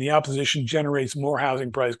opposition. The opposition generates more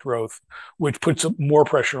housing price growth, which puts more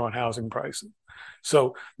pressure on housing prices.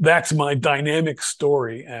 So that's my dynamic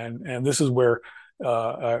story, and this is where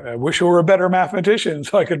I wish I were a better mathematician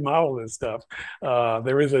so I could model this stuff.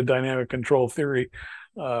 There is a dynamic control theory,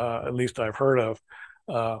 at least I've heard of,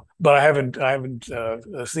 but I haven't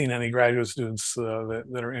seen any graduate students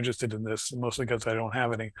that are interested in this, mostly because I don't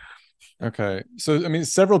have any. Okay, so I mean,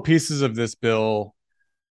 several pieces of this bill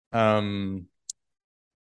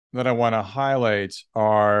that I want to highlight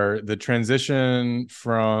are the transition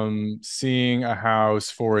from seeing a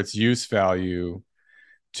house for its use value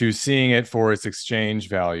to seeing it for its exchange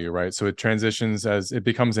value, right? So it transitions as it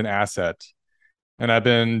becomes an asset. And I've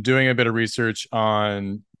been doing a bit of research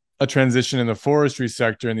on a transition in the forestry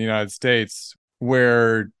sector in the United States,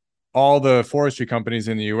 where all the forestry companies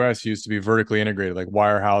in the US used to be vertically integrated, like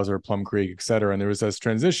Weyerhaeuser, Plum Creek, et cetera. And there was this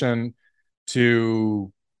transition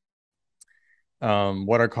to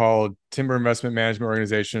what are called timber investment management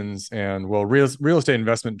organizations, and real estate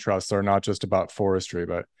investment trusts are not just about forestry,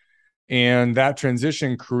 and that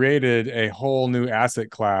transition created a whole new asset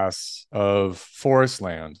class of forest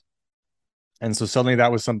land. And so suddenly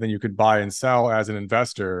that was something you could buy and sell as an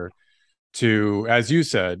investor to, as you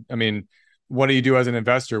said, I mean, what do you do as an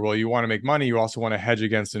investor? Well, you want to make money. You also want to hedge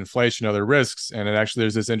against inflation, other risks. And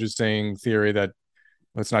there's this interesting theory that,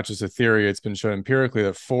 it's not just a theory, it's been shown empirically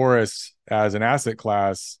that forests as an asset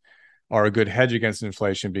class are a good hedge against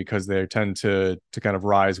inflation because they tend to kind of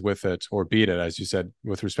rise with it or beat it, as you said,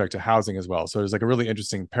 with respect to housing as well. So there's like a really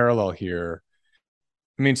interesting parallel here.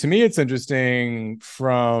 I mean, to me, it's interesting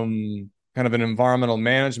from kind of an environmental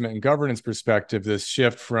management and governance perspective, this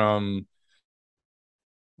shift from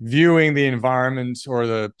viewing the environment or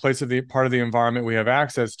the place of the part of the environment we have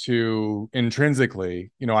access to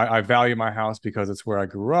intrinsically. I value my house because it's where I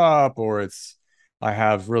grew up, or I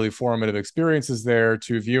have really formative experiences there,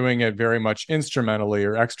 to viewing it very much instrumentally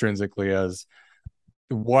or extrinsically as,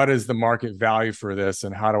 what is the market value for this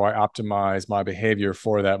and how do I optimize my behavior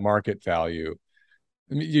for that market value?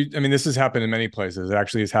 I mean, this has happened in many places. It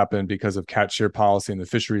actually has happened because of catch share policy in the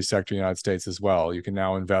fisheries sector in the United States as well. You can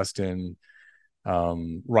now invest in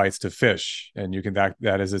rights to fish, and you can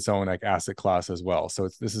that is its own like asset class as well. So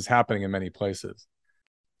this is happening in many places.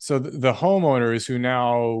 So the homeowners who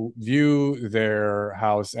now view their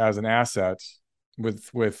house as an asset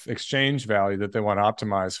with exchange value that they want to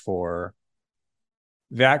optimize for,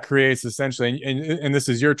 that creates essentially, and this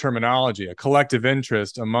is your terminology, a collective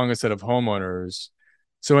interest among a set of homeowners.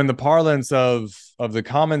 So in the parlance of the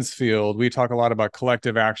commons field, we talk a lot about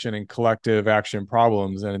collective action and collective action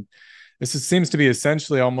problems, and this seems to be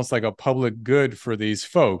essentially almost like a public good for these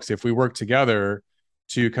folks. If we work together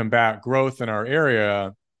to combat growth in our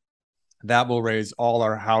area, that will raise all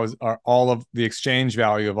of the exchange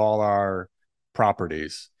value of all our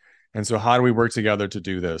properties. And so how do we work together to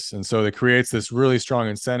do this? And so it creates this really strong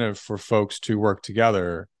incentive for folks to work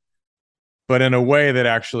together, but in a way that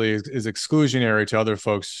actually is exclusionary to other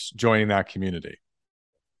folks joining that community.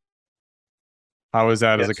 How is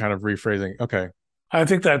that? Yes. As a kind of rephrasing? Okay. I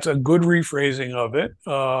think that's a good rephrasing of it.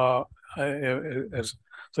 So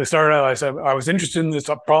I started out, I said, I was interested in this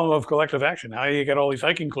problem of collective action. How do you get all these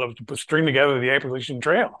hiking clubs to string together the Appalachian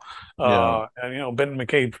Trail? And, Benton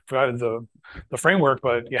MacKaye provided the framework,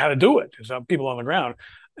 but you had to do it. There's people on the ground.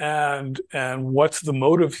 And what's the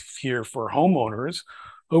motive here for homeowners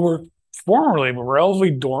who were formerly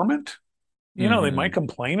relatively dormant? They might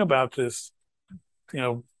complain about this,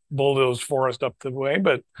 bulldozed forest up the way,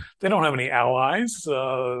 but they don't have any allies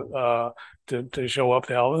to show up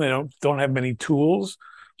to help them. They don't have many tools,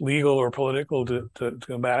 legal or political, to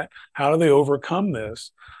combat it. How do they overcome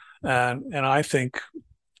this? And I think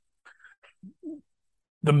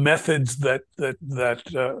the methods that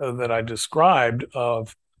I described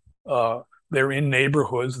of they're in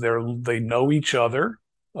neighborhoods, they know each other,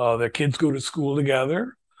 their kids go to school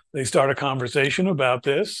together, they start a conversation about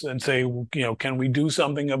this and say, can we do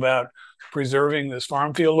something about preserving this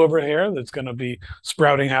farm field over here that's going to be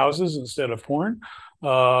sprouting houses instead of corn?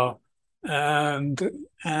 Uh, and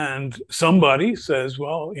and somebody says,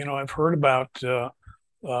 well, I've heard about.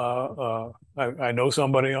 I know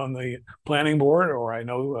somebody on the planning board, or I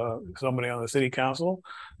know somebody on the city council,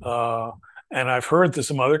 and I've heard that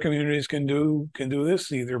some other communities can do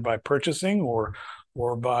this either by purchasing or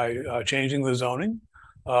by changing the zoning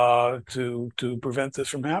to prevent this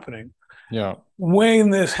from happening. Yeah.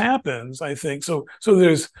 When this happens, I think so. So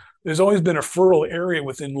there's always been a fertile area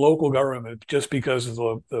within local government just because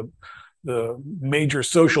of the major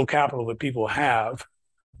social capital that people have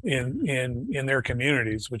in their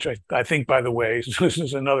communities, which I think, by the way, this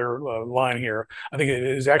is another line here. I think it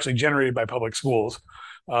is actually generated by public schools.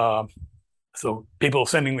 So people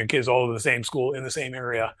sending their kids all to the same school in the same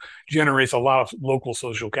area generates a lot of local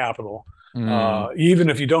social capital. Even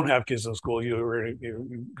if you don't have kids in school,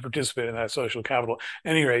 you participate in that social capital.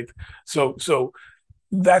 At any rate, so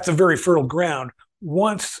that's a very fertile ground.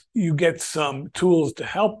 Once you get some tools to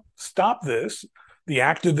help stop this, the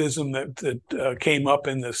activism that came up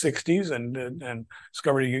in the 60s and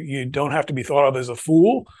discovered you don't have to be thought of as a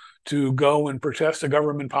fool to go and protest a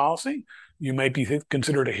government policy. You might be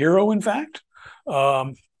considered a hero, in fact.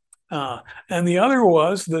 And the other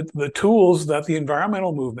was the tools that the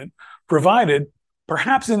environmental movement provided,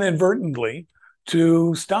 perhaps inadvertently,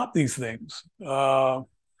 to stop these things.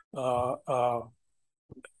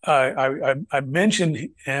 I mentioned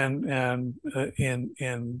and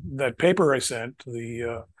in that paper I sent,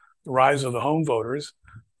 the rise of the home voters,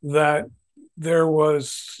 that there were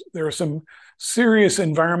some serious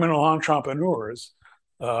environmental entrepreneurs.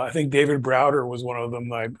 I think David Browder was one of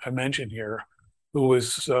them I mentioned here, who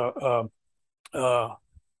was on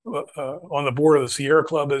the board of the Sierra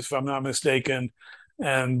Club, if I'm not mistaken,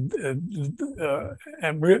 and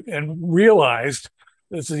realized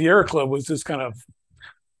that the Sierra Club was this kind of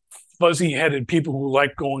fuzzy-headed people who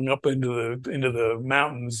like going up into the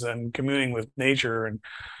mountains and communing with nature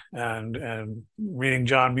and reading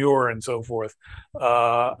John Muir and so forth.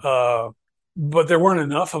 But there weren't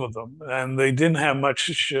enough of them, and they didn't have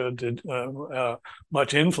much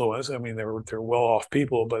influence. I mean, they're well-off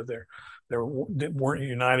people, but they weren't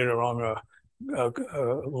united along a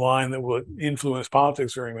line that would influence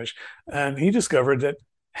politics very much. And he discovered that,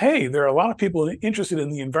 hey, there are a lot of people interested in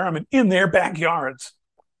the environment in their backyards.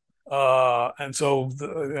 And so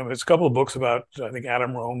there's a couple of books about, I think,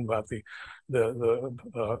 Adam Rome, about the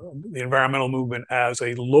environmental movement as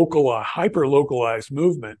a hyper-localized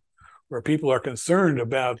movement, where people are concerned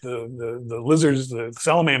about the lizards, the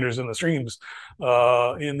salamanders in the streams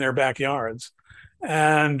in their backyards.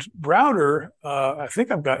 And Browder, I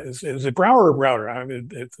think is it Brower or Browder? I mean,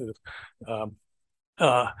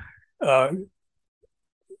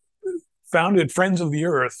 founded Friends of the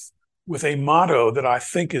Earth with a motto that I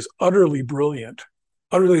think is utterly brilliant,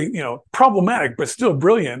 utterly, problematic, but still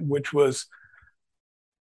brilliant, which was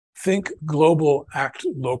think global, act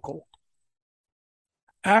local.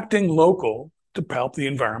 Acting local to help the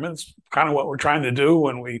environment is kind of what we're trying to do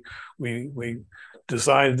when we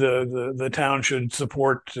decide the town should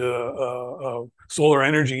support solar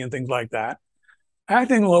energy and things like that.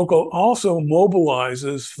 Acting local also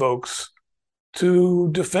mobilizes folks to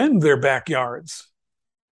defend their backyards.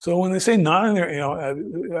 So when they say not in their,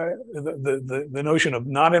 the notion of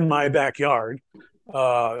not in my backyard,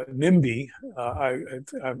 NIMBY,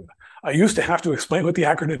 I used to have to explain what the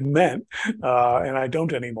acronym meant, and I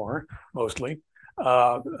don't anymore, mostly,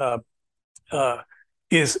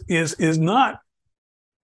 is not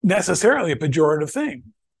necessarily a pejorative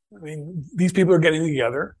thing. I mean, these people are getting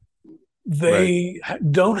together. They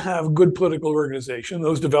don't have good political organization.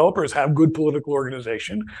 Those developers have good political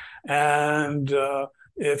organization, and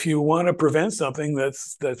if you want to prevent something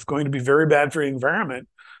that's going to be very bad for the environment,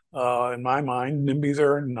 in my mind, NIMBYs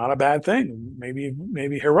are not a bad thing.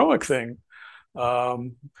 Maybe heroic thing,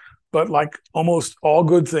 but like almost all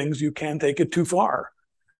good things, you can take it too far.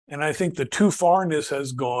 And I think the too farness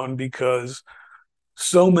has gone because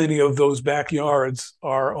so many of those backyards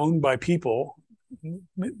are owned by people,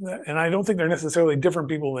 and I don't think they're necessarily different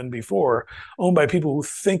people than before, owned by people who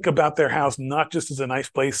think about their house not just as a nice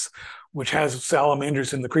place which has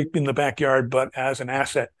salamanders in the creek in the backyard, but as an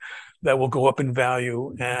asset that will go up in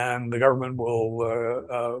value, and the government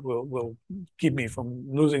will keep me from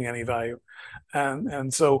losing any value.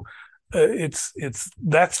 And so it's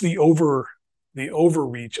that's the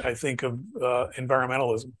overreach, I think, of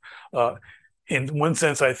environmentalism. In one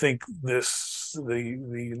sense, I think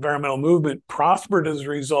the environmental movement prospered as a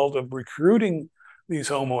result of recruiting these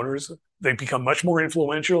homeowners, they become much more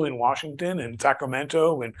influential in Washington and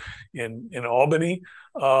Sacramento and in Albany.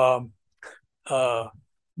 Um, uh,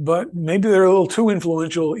 but maybe they're a little too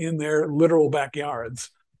influential in their literal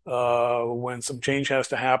backyards when some change has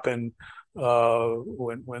to happen,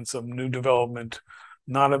 when some new development,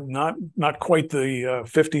 not quite the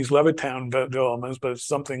 50s Levittown developments, but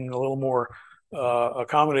something a little more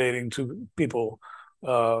accommodating to people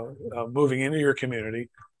moving into your community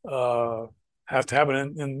has to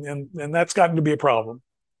happen, and that's gotten to be a problem.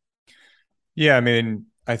 Yeah, I mean,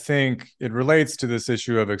 I think it relates to this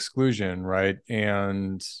issue of exclusion, right?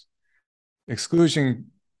 And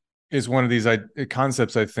exclusion is one of these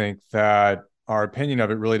concepts, I think, that our opinion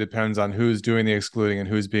of it really depends on who's doing the excluding and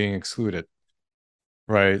who's being excluded,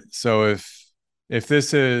 right? So if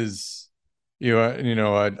this is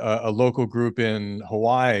a local group in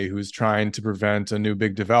Hawaii who's trying to prevent a new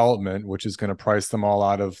big development, which is going to price them all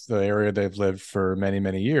out of the area they've lived for many,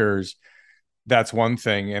 many years, that's one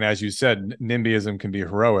thing. And as you said, NIMBYism can be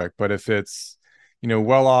heroic, but if it's,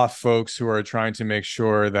 well-off folks who are trying to make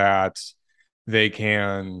sure that they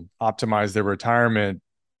can optimize their retirement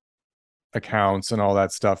accounts and all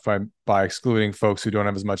that stuff by excluding folks who don't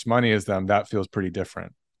have as much money as them, that feels pretty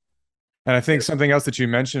different. And I think something else that you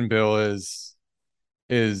mentioned, Bill, is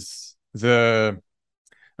there's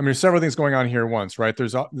several things going on here at once, right?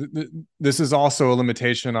 This is also a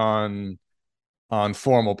limitation on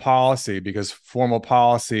formal policy, because formal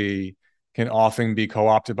policy can often be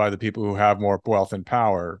co-opted by the people who have more wealth and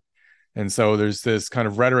power. And so there's this kind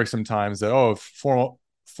of rhetoric sometimes that,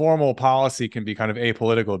 formal policy can be kind of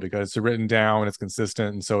apolitical because it's written down, it's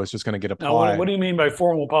consistent, and so it's just going to get applied. Now, what do you mean by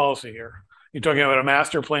formal policy here? You're talking about a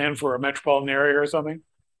master plan for a metropolitan area or something?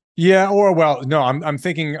 Yeah, no, I'm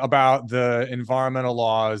thinking about the environmental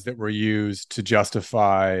laws that were used to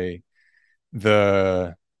justify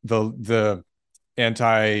the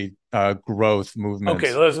anti growth movement.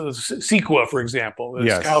 Okay, let's CEQA, for example, the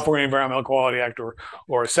Yes. California Environmental Quality Act,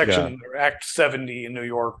 or Section or Act 70 in New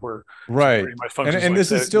York, where right, and like this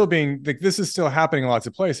that. is still being this is still happening in lots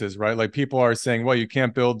of places, right? Like people are saying, well, you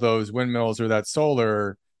can't build those windmills or that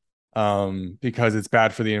solar because it's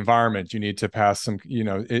bad for the environment. You need to pass some,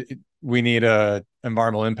 we need a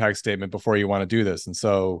environmental impact statement before you want to do this, and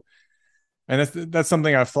so. And that's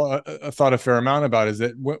something I've thought a fair amount about, is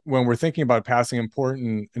that when we're thinking about passing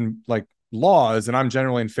important laws, and I'm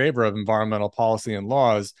generally in favor of environmental policy and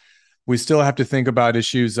laws, we still have to think about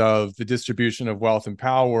issues of the distribution of wealth and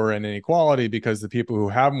power and inequality, because the people who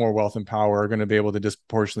have more wealth and power are going to be able to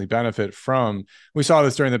disproportionately benefit from. We saw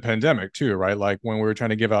this during the pandemic too, right? Like when we were trying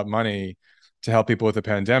to give out money to help people with the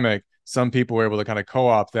pandemic, some people were able to kind of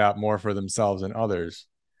co-opt that more for themselves than others.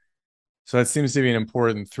 So that seems to be an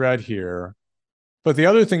important thread here. But the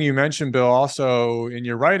other thing you mentioned, Bill, also in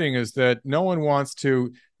your writing, is that no one wants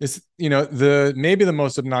to, maybe the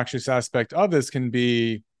most obnoxious aspect of this can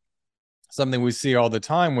be something we see all the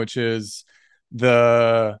time, which is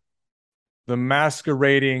the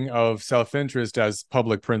masquerading of self-interest as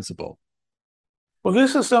public principle. Well,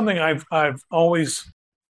 this is something I've always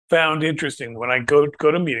found interesting when I go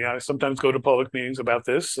to meetings. I sometimes go to public meetings about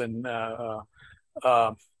this, and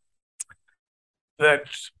that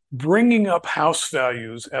bringing up house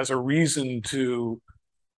values as a reason to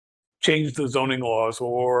change the zoning laws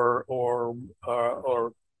or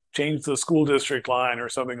change the school district line or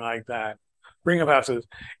something like that, bring up houses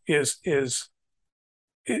is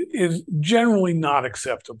generally not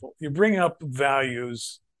acceptable. You bring up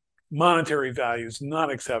values, monetary values,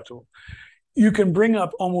 not acceptable. You can bring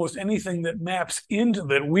up almost anything that maps into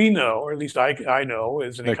that we know, or at least I know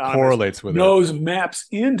as an that economist, correlates with knows it. Maps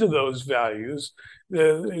into those values,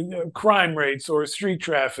 crime rates or street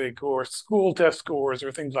traffic or school test scores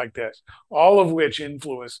or things like that, all of which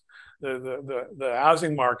influence the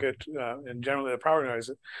housing market and generally the property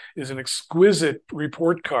market is an exquisite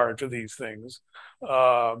report card to these things,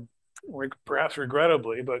 perhaps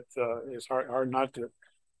regrettably, but it's hard not to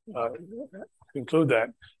conclude that.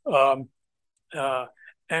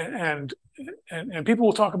 And people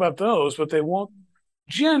will talk about those, but they won't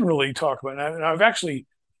generally talk about it. And I've actually,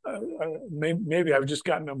 maybe I've just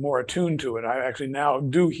gotten more attuned to it. I actually now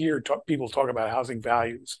do hear people talk about housing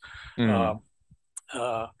values. Mm.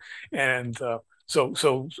 But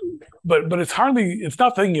it's not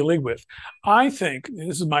the thing you live with. I think,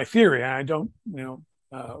 this is my theory, and I don't,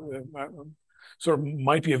 sort of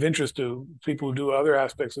might be of interest to people who do other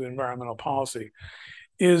aspects of environmental policy,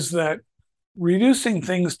 is that reducing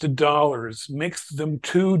things to dollars makes them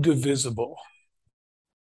too divisible.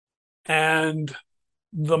 And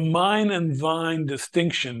the mine and thine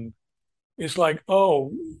distinction is like,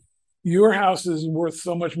 oh, your house is worth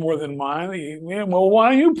so much more than mine. Yeah, well,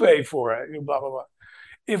 why don't you pay for it? Blah, blah, blah.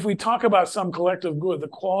 If we talk about some collective good, the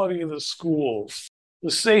quality of the schools,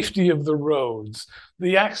 the safety of the roads,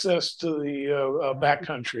 the access to the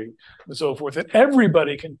backcountry, and so forth, that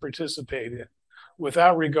everybody can participate in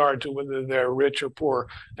without regard to whether they're rich or poor.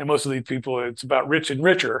 And most of these people, it's about rich and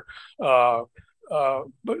richer. But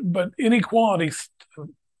inequality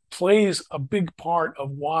plays a big part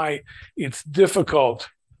of why it's difficult,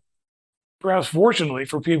 perhaps fortunately,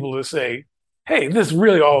 for people to say, hey, this is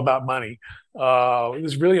really all about money.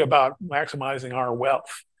 This is really about maximizing our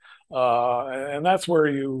wealth. And that's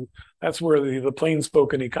where the plain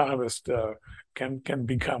spoken economist can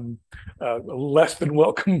become a less than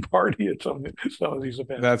welcome party at some of these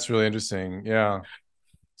events. That's really interesting. Yeah.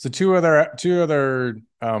 So two other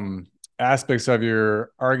aspects of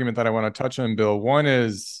your argument that I want to touch on, Bill. One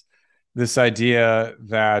is this idea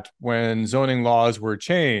that when zoning laws were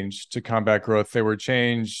changed to combat growth, they were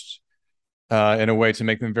changed in a way to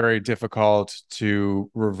make them very difficult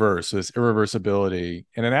to reverse, so this irreversibility.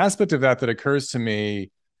 And an aspect of that occurs to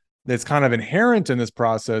me that's kind of inherent in this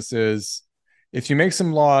process is if you make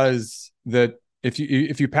some laws that if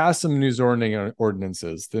you pass some new zoning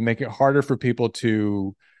ordinances that make it harder for people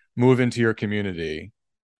to move into your community,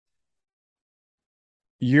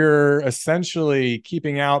 you're essentially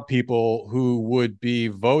keeping out people who would be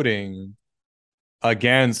voting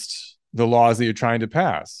against the laws that you're trying to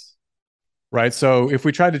pass, right? So if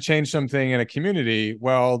we try to change something in a community,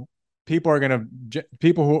 well, people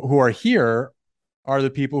who are here are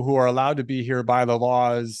the people who are allowed to be here by the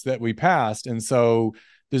laws that we passed. And so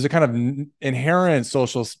there's a kind of inherent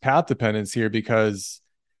social path dependence here because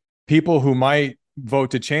people who might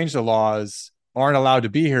vote to change the laws aren't allowed to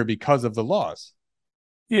be here because of the laws.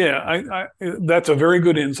 Yeah, that's a very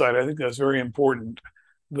good insight. I think that's very important.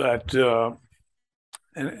 That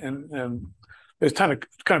and there's kind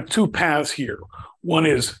of two paths here. One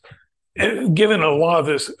is, given a lot of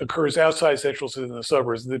this occurs outside central cities in the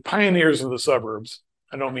suburbs, the pioneers of the suburbs,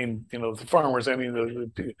 I don't mean the farmers, I mean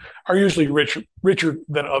the are usually richer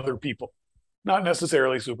than other people, not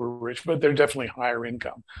necessarily super rich, but they're definitely higher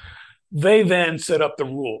income. They then set up the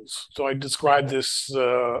rules. So I described this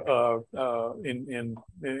in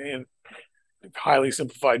highly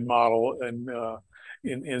simplified model and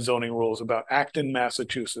in zoning rules about Acton,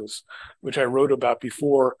 Massachusetts, which I wrote about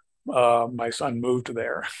before my son moved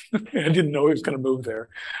there. I didn't know he was going to move there.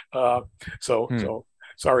 So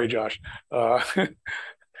sorry, Josh.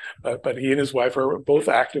 But he and his wife are both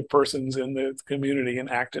active persons in the community in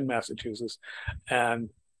Acton, Massachusetts, and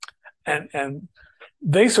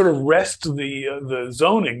they sort of wrest the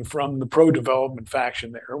zoning from the pro-development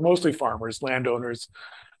faction there, mostly farmers, landowners,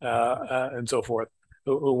 and so forth,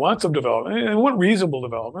 who want some development and want reasonable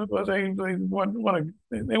development, but they want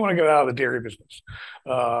to get out of the dairy business,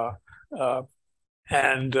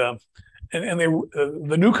 and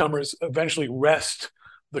the newcomers eventually wrest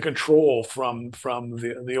the control from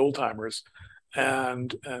the old timers,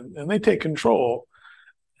 and they take control.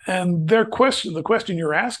 And the question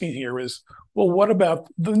you're asking here is, well, what about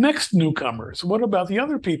the next newcomers? What about the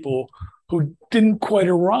other people who didn't quite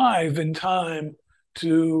arrive in time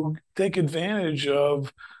to take advantage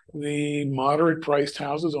of the moderate priced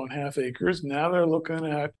houses on half acres? Now they're looking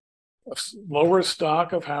at a lower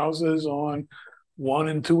stock of houses on 1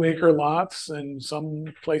 and 2 acre lots, and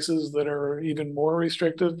some places that are even more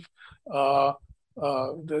restrictive.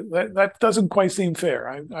 That doesn't quite seem fair.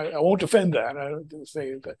 I won't defend that. I don't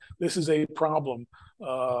say that this is a problem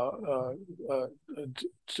to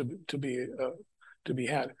be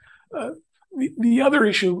had. The other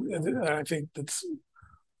issue, and I think that's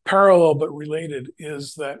parallel but related,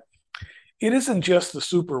 is that it isn't just the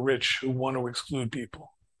super rich who want to exclude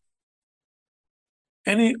people.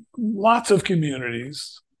 Lots of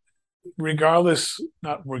communities,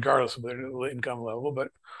 not regardless of their income level, but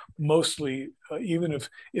mostly, even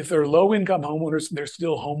if they're low income homeowners, they're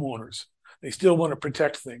still homeowners. They still want to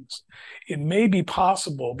protect things. It may be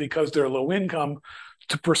possible, because they're low income,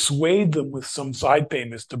 to persuade them with some side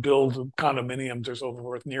payments to build condominiums or so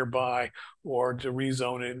forth nearby, or to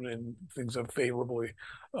rezone it and things unfavorably.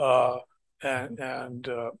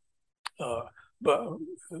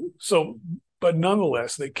 But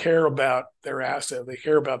nonetheless, they care about their asset. They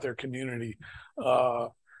care about their community,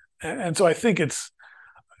 and so I think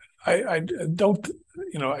I don't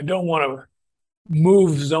want to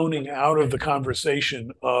move zoning out of the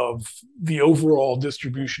conversation of the overall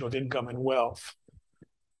distribution of income and wealth.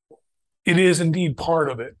 It is indeed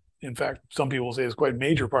part of it. In fact, some people say it's quite a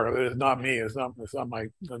major part of it. It's not me. It's not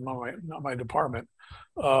my department.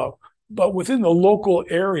 But within the local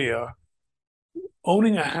area,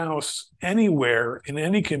 owning a house anywhere in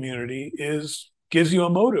any community gives you a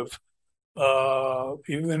motive.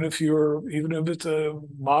 Even if it's a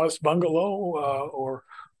modest bungalow,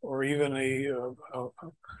 or even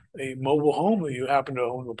a mobile home that you happen to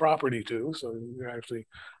own the property to, so you actually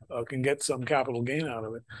can get some capital gain out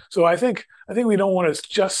of it. So I think we don't want to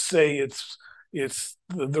just say it's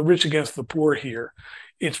the rich against the poor here.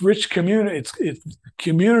 It's rich community. It's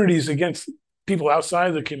communities against people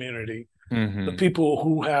outside the community. The Mm-hmm. people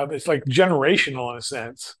who have, it's like generational in a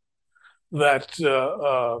sense, that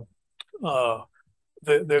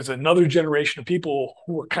there's another generation of people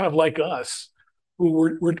who are kind of like us,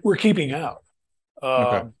 who we're keeping out.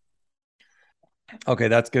 Okay. Um, Okay,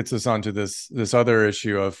 that gets us onto this other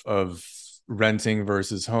issue of renting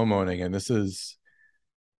versus homeowning, and this is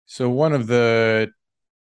so one of the,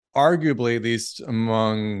 arguably, at least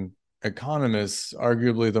among economists,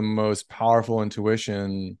 arguably the most powerful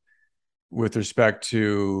intuition with respect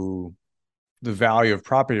to the value of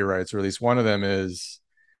property rights, or at least one of them is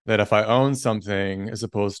that if I own something as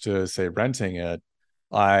opposed to, say, renting it,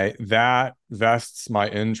 I that vests my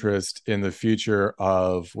interest in the future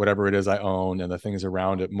of whatever it is I own and the things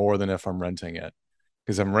around it more than if I'm renting it.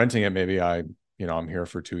 Because I'm renting it, maybe I'm here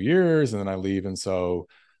for 2 years and then I leave, and so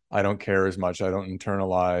I don't care as much. I don't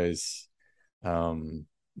internalize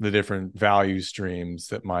the different value streams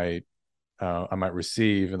that I might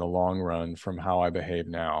receive in the long run from how I behave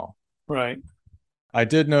now. right. I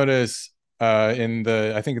did notice in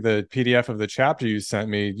I think the PDF of the chapter you sent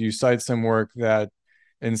me, you cite some work that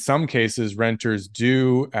in some cases renters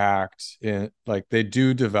do act in, like, they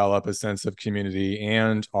do develop a sense of community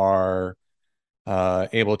and are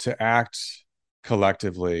able to act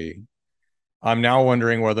collectively. I'm now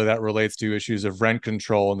wondering whether that relates to issues of rent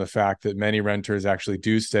control and the fact that many renters actually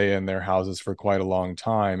do stay in their houses for quite a long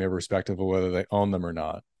time, irrespective of whether they own them or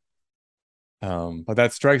not. But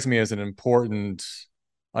that strikes me as an important,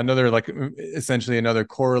 another, like, essentially another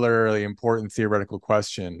corollary important theoretical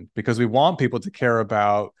question, because we want people to care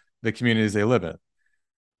about the communities they live in,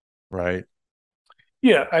 right?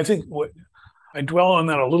 Yeah, I think what I dwell on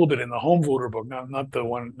that a little bit in the home voter book, not the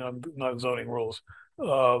one, not zoning rules,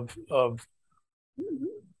 of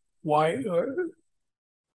why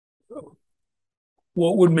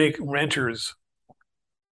what would make renters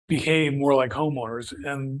behave more like homeowners.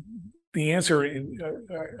 And the answer,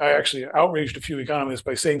 I actually outraged a few economists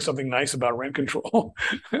by saying something nice about rent control.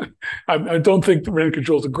 I don't think the rent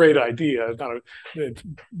control is a great idea. It's a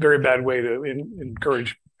very bad way to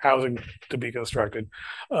encourage housing to be constructed.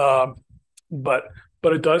 Um, but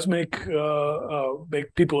it does make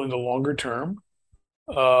people in the longer term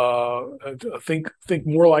think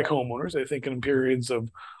more like homeowners. They think in periods of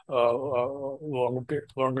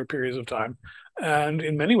longer periods of time, and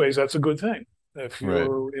in many ways, that's a good thing. If Right.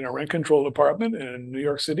 you're in a rent controlled apartment in New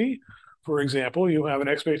York City, for example, you have an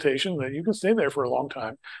expectation that you can stay there for a long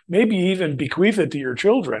time, maybe even bequeath it to your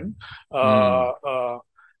children. Mm.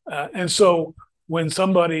 And so when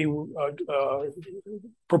somebody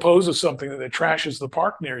proposes something that trashes the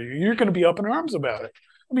park near you, you're going to be up in arms about it.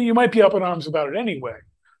 I mean, you might be up in arms about it anyway,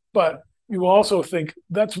 but you also think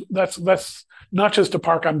that's not just a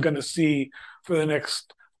park I'm going to see for the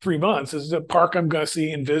next 3 months. It's a park I'm going to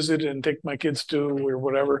see and visit and take my kids to or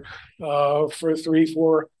whatever for 3,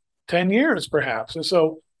 4, 10 years perhaps. And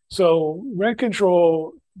so rent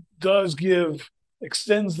control does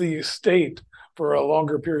extends the estate for a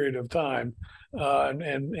longer period of time.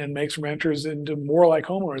 And makes renters into more like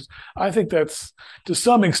homeowners. I think that's to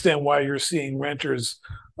some extent why you're seeing renters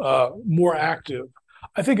more active.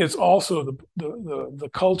 I think it's also the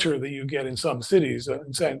culture that you get in some cities,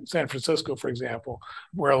 in San Francisco, for example,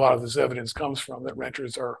 where a lot of this evidence comes from, that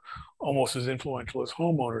renters are almost as influential as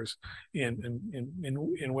homeowners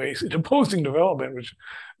in ways in opposing development, which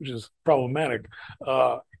is problematic.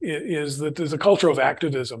 Is that there's a culture of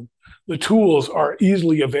activism. The tools are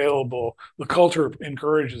easily available. The culture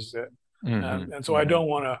encourages it. Mm-hmm. And so I Mm-hmm. don't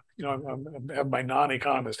want to, I have my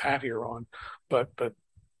non-economist hat here on, but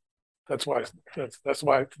that's why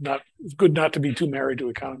it's not, it's good not to be too married to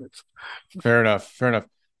economics. Fair enough. Fair enough.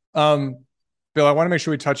 Um, Bill, I want to make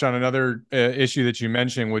sure we touch on another issue that you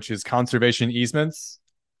mentioned, which is conservation easements.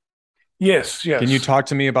 Yes, Can you yes. talk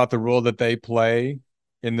to me about the role that they play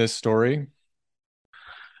in this story?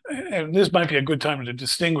 And this might be a good time to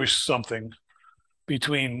distinguish something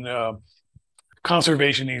between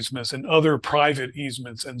conservation easements and other private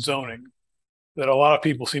easements and zoning that a lot of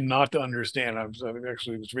people seem not to understand. I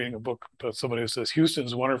actually was reading a book about somebody who says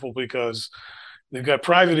Houston's wonderful because they've got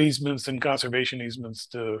private easements and conservation easements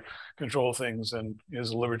to control things, and is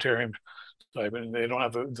a libertarian type, and they don't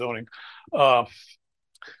have the zoning. Uh,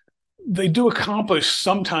 they do accomplish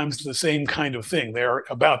sometimes the same kind of thing. They're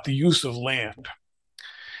about the use of land.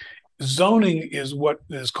 Zoning is what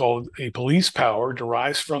is called a police power,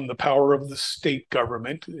 derives from the power of the state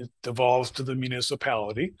government. It devolves to the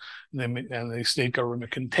municipality, and the state government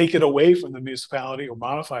can take it away from the municipality or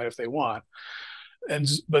modify it if they want.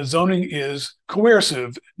 But zoning is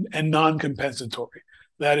coercive and non-compensatory.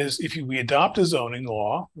 That is, if we adopt a zoning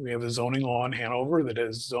law, we have a zoning law in Hanover that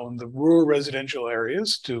has zoned the rural residential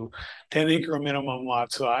areas to 10-acre minimum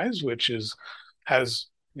lot size, which has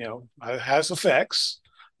effects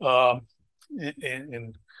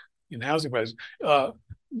in housing prices.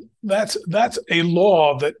 That's a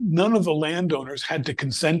law that none of the landowners had to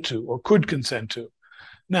consent to or could consent to.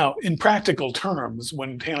 Now, in practical terms,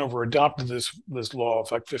 when Hanover adopted this law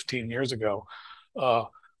like 15 years ago,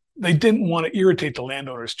 they didn't want to irritate the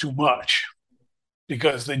landowners too much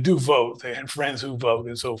because they do vote. They had friends who vote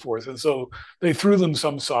and so forth. And so they threw them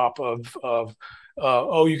some sop of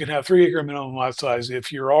you can have 3-acre minimum lot size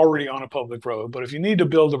if you're already on a public road. But if you need to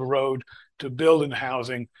build a road to build in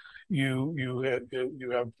housing, you have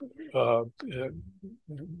the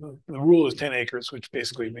rule is 10 acres, which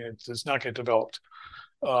basically means it's not get developed.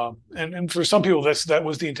 And for some people, that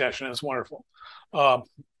was the intention. And it's wonderful.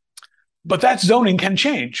 But that zoning can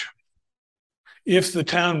change if the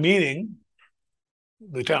town meeting,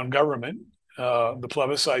 the town government, the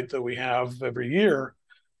plebiscite that we have every year,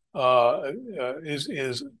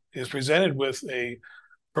 is presented with a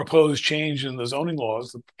proposed change in the zoning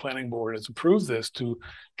laws. The planning board has approved this to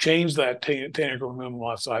change that 10-acre minimum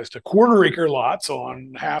lot size to 1/4-acre lots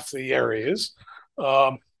on half the areas.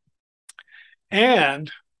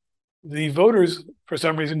 And the voters, for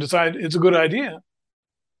some reason, decide it's a good idea.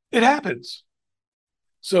 It happens.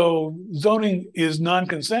 So zoning is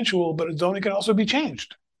non-consensual, but zoning can also be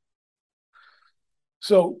changed.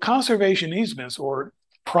 So conservation easements or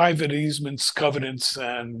private easements, covenants,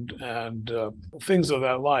 and things of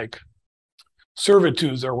that like,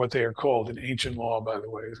 servitudes are what they are called in ancient law, by the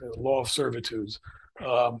way, the law of servitudes,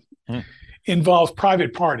 involves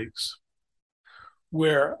private parties,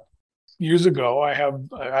 where years ago I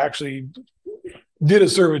actually did a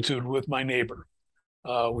servitude with my neighbor.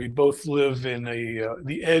 We both live in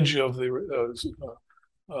the edge of the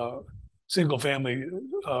single-family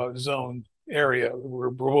zone area. We're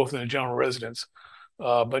both in a general residence,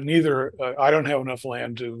 but neither. I don't have enough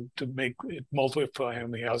land to make it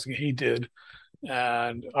multi-family housing. He did,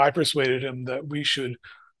 and I persuaded him that we should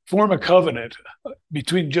form a covenant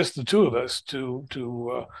between just the two of us to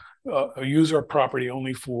use our property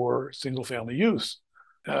only for single-family use.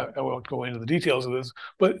 I won't go into the details of this,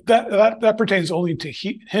 but that pertains only to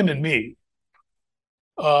him and me.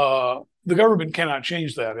 The government cannot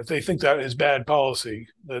change that. If they think that is bad policy,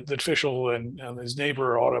 that Fischel and his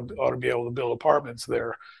neighbor ought to be able to build apartments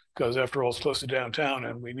there, because after all, it's close to downtown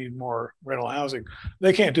and we need more rental housing.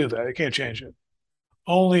 They can't do that. They can't change it.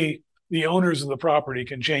 Only the owners of the property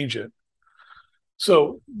can change it.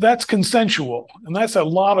 So that's consensual. And that's a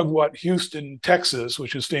lot of what Houston, Texas,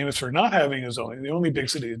 which is famous for not having a zoning, the only big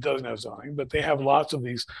city that doesn't have zoning, but they have lots of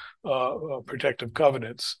these protective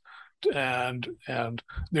covenants. And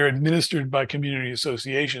they're administered by community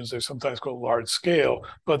associations. They're sometimes called large scale,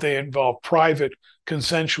 but they involve private,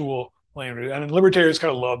 consensual land. And libertarians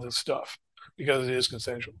kind of love this stuff because it is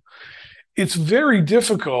consensual. It's very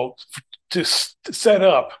difficult to set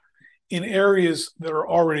up in areas that are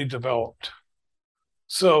already developed.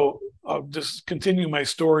 So I'll just continue my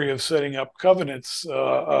story of setting up covenants.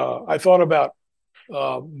 I thought about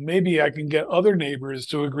maybe I can get other neighbors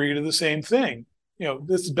to agree to the same thing.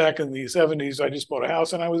 This is back in the 70s. I just bought a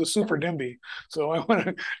house and I was a super NIMBY. So I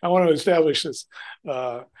want to establish this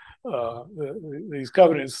these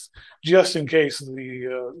covenants just in case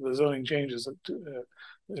the zoning changes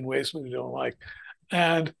in ways we don't like.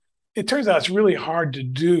 And it turns out it's really hard to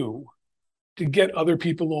do to get other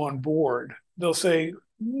people on board. They'll say,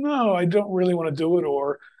 no, I don't really want to do it.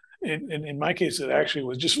 Or in my case, it actually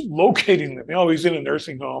was just locating them. He's in a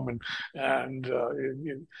nursing home and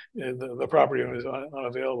the property owner is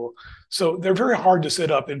unavailable. So they're very hard to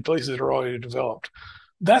set up in places that are already developed.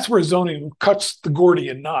 That's where zoning cuts the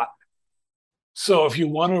Gordian knot. So if you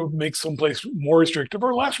want to make someplace more restrictive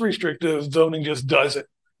or less restrictive, zoning just does it.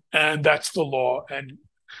 And that's the law. And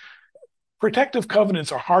protective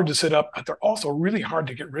covenants are hard to set up, but they're also really hard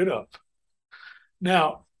to get rid of.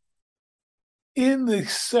 Now, in the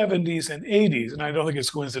 70s and 80s, and I don't think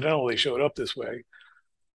it's coincidental they showed up this way,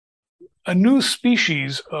 a new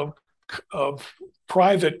species of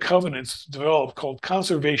private covenants developed called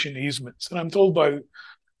conservation easements. And I'm told by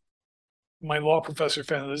my law professor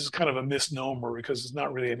found this is kind of a misnomer because it's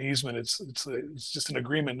not really an easement. It's just an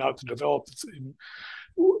agreement not to develop.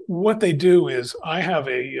 What they do is I have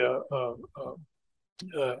a, a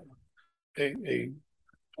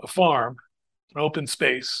farm, an open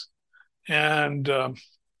space, and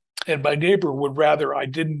my neighbor would rather I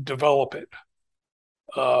didn't develop it,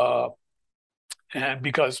 and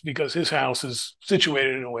because his house is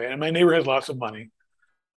situated in a way, and my neighbor has lots of money,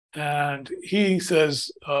 and he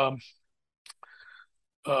says, uh,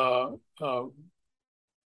 uh,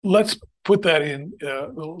 let's put that in.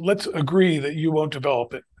 Let's agree that you won't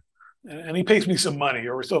develop it, and he pays me some money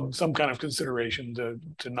or some kind of consideration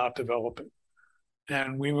to not develop it,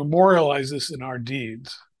 and we memorialize this in our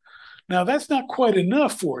deeds. Now that's not quite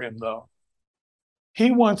enough for him, though.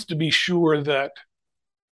 He wants to be sure that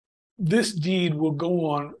this deed will go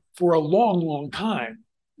on for a long, long time,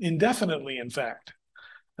 indefinitely, in fact.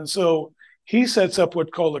 And so he sets up what's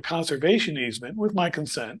called a conservation easement with my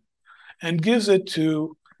consent and gives it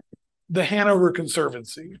to the Hanover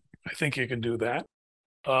Conservancy. I think you can do that,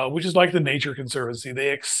 which is like the Nature Conservancy. They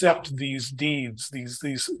accept these deeds,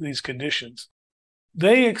 these conditions.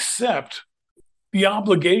 They accept the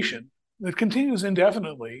obligation that continues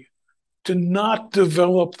indefinitely to not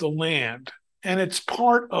develop the land. And it's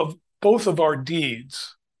part of both of our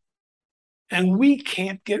deeds. And we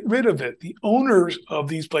can't get rid of it. The owners of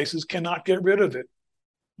these places cannot get rid of it.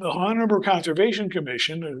 The Hanover Conservation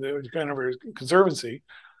Commission, or the Hanover Conservancy,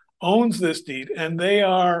 owns this deed, and they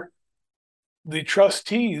are the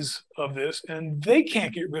trustees of this, and they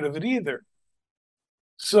can't get rid of it either.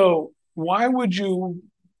 So why would you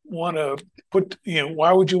want to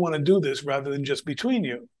why would you want to do this rather than just between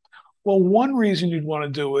you? Well, one reason you'd want to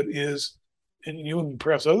do it is, and you and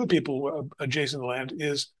perhaps other people adjacent to the land,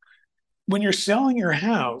 is when you're selling your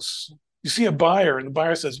house, you see a buyer and the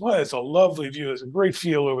buyer says, well, it's a lovely view. It's a great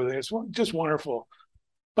feel over there. It's just wonderful.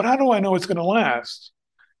 But how do I know it's going to last?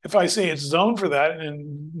 If I say it's zoned for that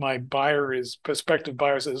and my prospective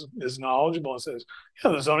buyer is knowledgeable and says,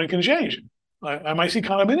 yeah, the zoning can change. I might see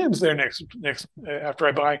condominiums there next after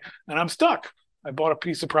I buy, and I'm stuck. I bought a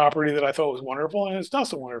piece of property that I thought was wonderful, and it's not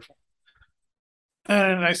so wonderful.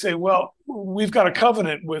 And I say, well, we've got a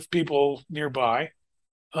covenant with people nearby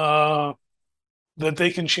that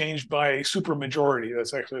they can change by a supermajority.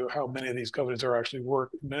 That's actually how many of these covenants are actually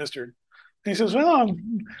administered. And he says, well,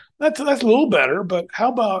 that's a little better, but how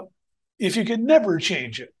about if you could never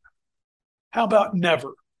change it? How about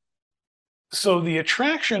never? So the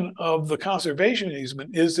attraction of the conservation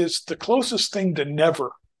easement is it's the closest thing to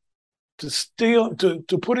never,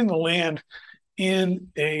 to putting the land in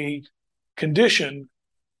a condition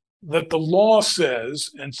that the law says,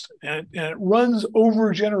 and it runs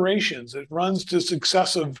over generations. It runs to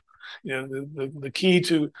successive, the key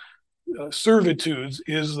to servitudes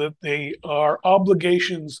is that they are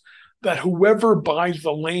obligations that whoever buys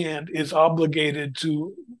the land is obligated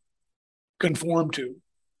to conform to.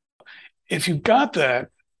 If you've got that,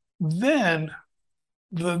 then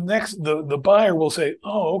the buyer will say,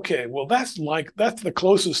 oh, okay, well, that's the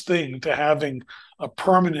closest thing to having a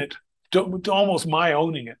permanent, to almost my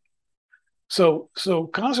owning it. So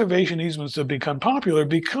conservation easements have become popular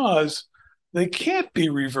because they can't be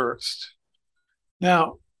reversed.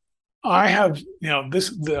 Now, I have,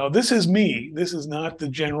 this is me. This is not the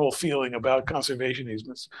general feeling about conservation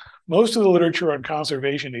easements. Most of the literature on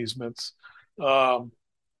conservation easements, legal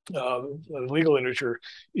literature,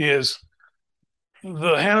 is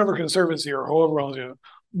the Hanover Conservancy or whoever owns it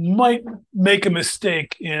might make a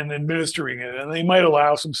mistake in administering it, and they might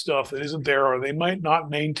allow some stuff that isn't there, or they might not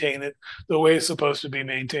maintain it the way it's supposed to be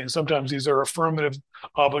maintained. Sometimes these are affirmative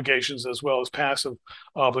obligations as well as passive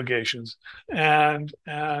obligations, and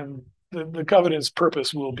the covenant's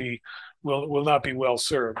purpose will not be well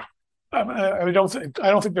served. I don't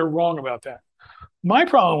think they're wrong about that. My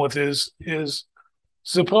problem with this is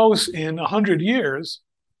suppose in 100 years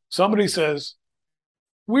somebody says,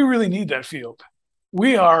 we really need that field.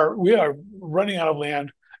 We are running out of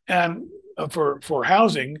land, and for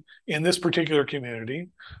housing in this particular community,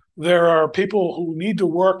 there are people who need to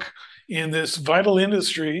work in this vital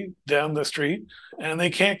industry down the street, and they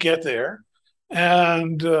can't get there,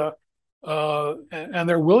 and they're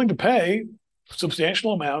willing to pay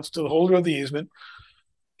substantial amounts to the holder of the easement.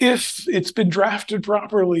 If it's been drafted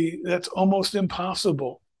properly, that's almost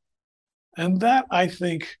impossible, and that, I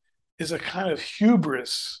think, is a kind of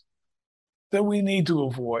hubris that we need to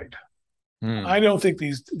avoid. I don't think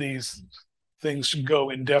these things should go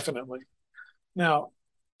indefinitely. Now,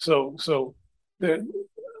 so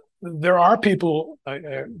there are people. Have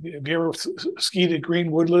you ever skied at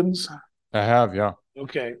Green Woodlands? I have, yeah.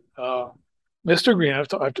 Okay. Mr. Green, I've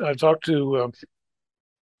talked to,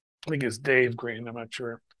 I think it's Dave Green. I'm not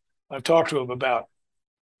sure. I've talked to him about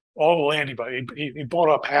all the land he bought. He bought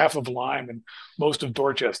up half of Lyme and most of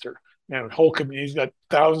Dorchester. Whole community. He's got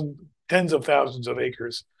tens of thousands of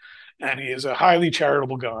acres, and he is a highly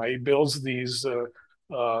charitable guy. He builds these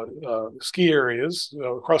ski areas,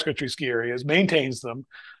 cross country ski areas, maintains them,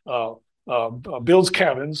 builds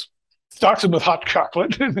cabins, stocks them with hot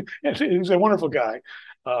chocolate. He's a wonderful guy,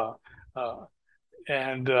 uh, uh,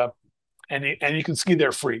 and you can ski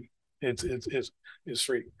there free. It's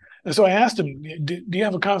free. And so I asked him, do you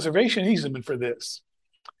have a conservation easement for this?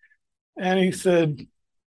 And he said,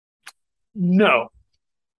 no,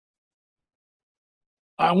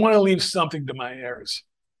 I want to leave something to my heirs.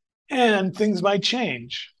 And things might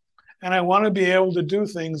change. And I want to be able to do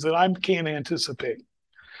things that I can't anticipate.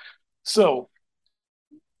 So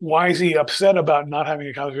why is he upset about not having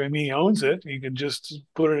a conservation? I mean, he owns it. He can just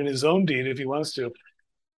put it in his own deed if he wants to.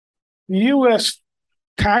 The U.S.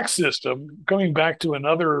 tax system, going back to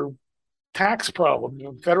another tax problem,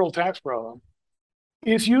 federal tax problem,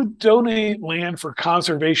 if you donate land for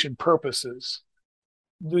conservation purposes,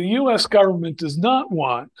 the U.S. government does not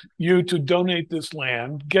want you to donate this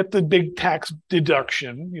land, get the big tax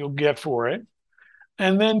deduction you'll get for it,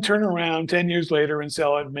 and then turn around 10 years later and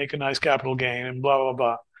sell it and make a nice capital gain and blah, blah,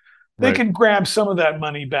 blah. They Right. can grab some of that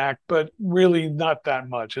money back, but really not that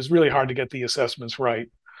much. It's really hard to get the assessments right.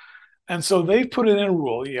 And so they've put it in a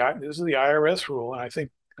rule. Yeah, this is the IRS rule. And I think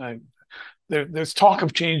there's talk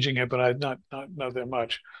of changing it, but not that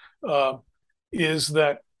much. Is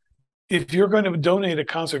that if you're going to donate a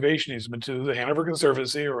conservation easement to the Hanover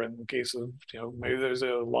Conservancy, or in the case of, maybe there's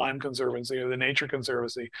a Lyme Conservancy or the Nature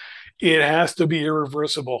Conservancy, it has to be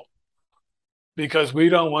irreversible because we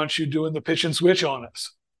don't want you doing the pitch and switch on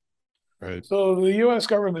us. Right. So the U.S.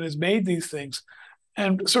 government has made these things,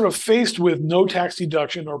 and sort of faced with no tax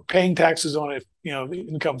deduction or paying taxes on it, the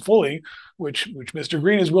income fully, which Mr.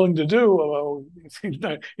 Green is willing to do, although he's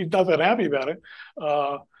not that happy about it.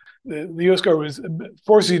 The U.S. government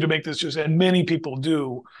forces you to make this choice, and many people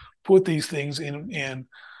do put these things in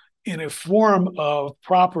a form of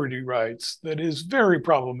property rights that is very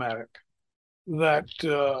problematic. That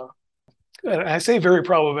and I say very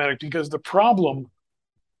problematic because the problem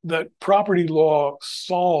that property law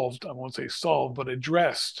solved, I won't say solved, but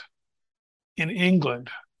addressed in England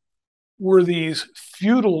were these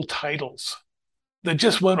feudal titles that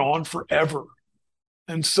just went on forever.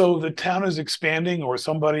 And so the town is expanding, or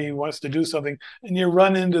somebody wants to do something, and you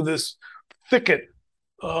run into this thicket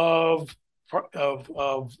of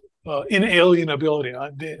inalienability,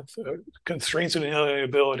 constraints and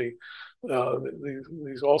inalienability.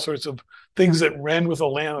 These all sorts of things that ran with the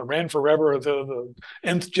land, that ran forever, the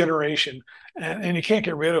nth generation, and you can't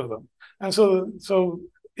get rid of them. And so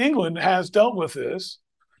England has dealt with this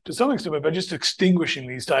to some extent by just extinguishing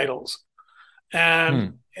these titles,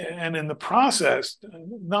 and in the process,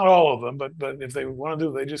 not all of them, but if they want to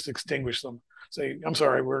do, they just extinguish them. Say, I'm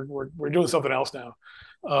sorry, we're doing something else now,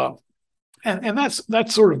 and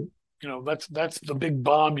that's sort of, that's the big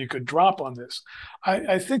bomb you could drop on this.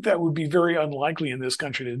 I think that would be very unlikely in this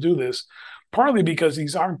country to do this, partly because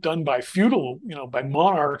these aren't done by feudal, by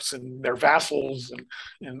monarchs and their vassals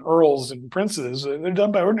and earls and princes. They're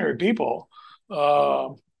done by ordinary people,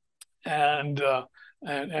 and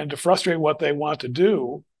to frustrate what they want to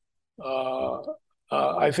do,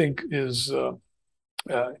 I think is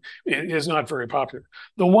not very popular.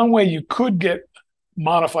 The one way you could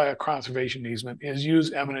modify a conservation easement is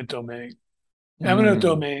use eminent domain. Eminent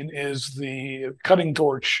domain is the cutting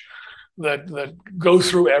torch that goes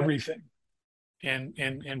through everything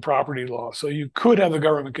in property law. So you could have the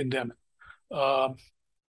government condemn it.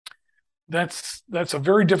 That's a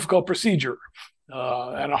very difficult procedure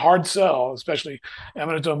and a hard sell. Especially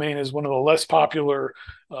eminent domain is one of the less popular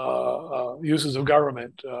uses of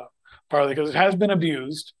government, partly because it has been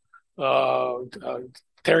abused,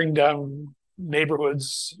 tearing down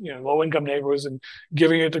neighborhoods, low-income neighborhoods, and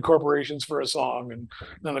giving it to corporations for a song, and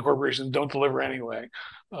then the corporations don't deliver anyway.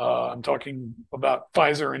 I'm talking about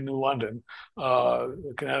Pfizer in New London,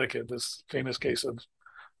 Connecticut, this famous case of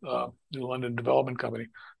New London Development Company,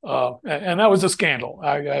 and that was a scandal.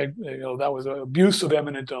 That was an abuse of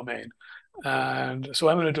eminent domain, and so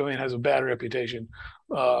eminent domain has a bad reputation.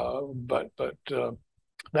 But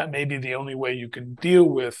that may be the only way you can deal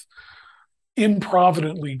with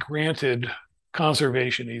improvidently granted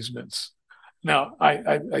conservation easements. Now,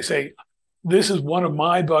 I say this is one of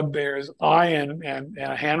my bugbears. I and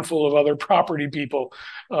a handful of other property people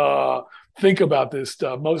think about this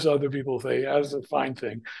stuff. Most other people say that's a fine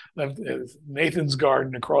thing. Nathan's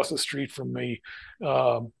Garden across the street from me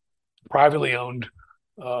privately owned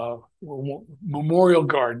memorial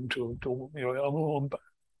garden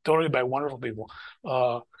donated by wonderful people.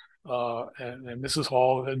 And Mrs.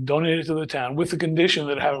 Hall donated to the town with the condition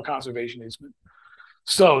that it have a conservation easement.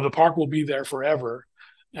 So the park will be there forever.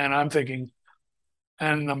 And I'm thinking,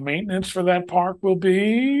 and the maintenance for that park will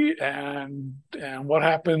be, and what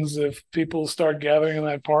happens if people start gathering in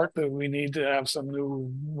that park, that we need to have some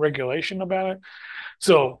new regulation about it.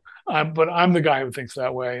 So but I'm the guy who thinks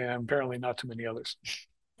that way, and apparently not too many others.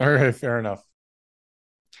 All right, fair enough.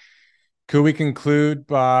 Could we conclude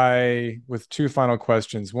with two final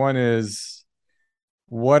questions? One is,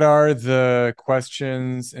 what are the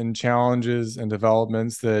questions and challenges and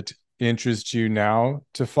developments that interest you now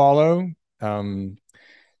to follow?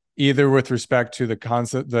 Either with respect to the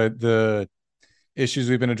concept, the issues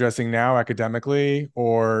we've been addressing now academically,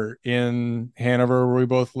 or in Hanover where we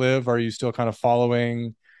both live. Are you still kind of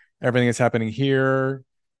following everything that's happening here?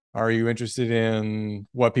 Are you interested in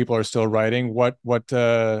what people are still writing?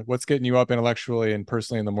 What's getting you up intellectually and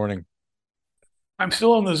personally in the morning? I'm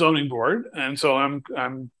still on the zoning board, and so I'm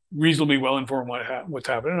reasonably well informed what's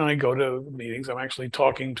happening. And I go to meetings. I'm actually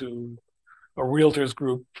talking to a realtors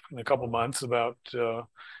group in a couple months about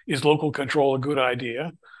is local control a good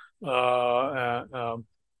idea? And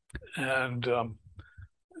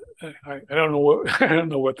I don't know what I don't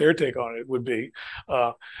know what their take on it would be.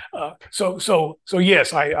 So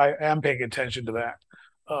yes, I am paying attention to that.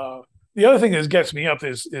 The other thing that gets me up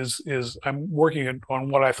is I'm working on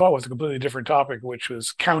what I thought was a completely different topic, which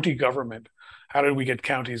was county government. How did we get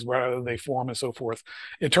counties? Where do they form, and so forth?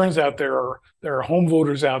 It turns out there are home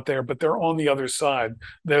voters out there, but they're on the other side.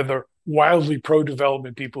 They're the wildly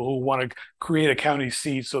pro-development people who want to create a county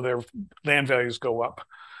seat so their land values go up.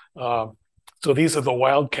 So these are the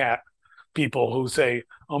wildcat people who say,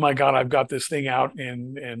 "Oh my God, I've got this thing out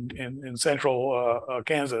in central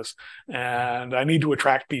Kansas, and I need to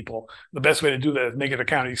attract people. The best way to do that is make it a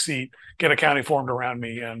county seat, get a county formed around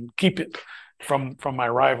me, and keep it from my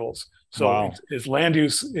rivals." So Wow. it's land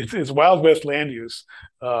use. It's Wild West land use,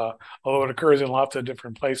 although it occurs in lots of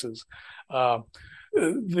different places. The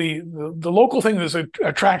local thing that's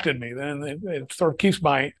attracted me, then it sort of keeps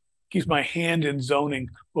my hand in zoning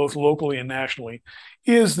both locally and nationally,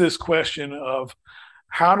 is this question of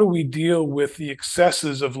how do we deal with the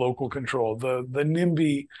excesses of local control, the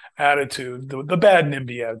NIMBY attitude, the bad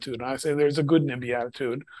NIMBY attitude. And I say there's a good NIMBY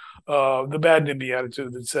attitude, the bad NIMBY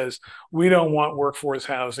attitude that says we don't want workforce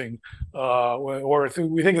housing, or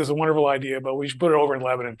we think it's a wonderful idea, but we should put it over in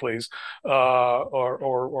Lebanon, please,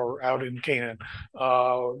 or out in Canaan.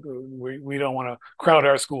 We don't want to crowd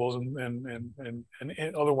our schools and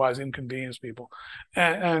otherwise inconvenience people,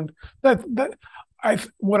 and that.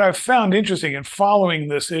 What I've found interesting in following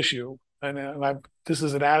this issue, and this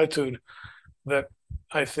is an attitude that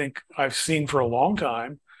I think I've seen for a long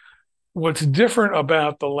time. What's different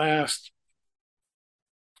about the last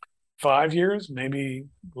 5 years, maybe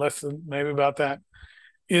less than maybe about that,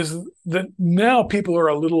 is that now people are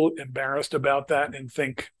a little embarrassed about that and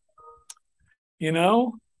think,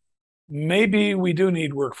 maybe we do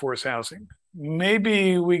need workforce housing.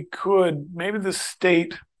 Maybe the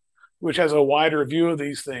state, which has a wider view of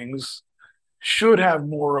these things, should have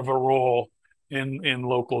more of a role in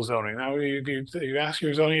local zoning. Now, if you ask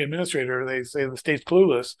your zoning administrator, they say the state's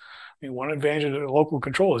clueless. I mean, one advantage of local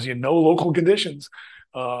control is local conditions.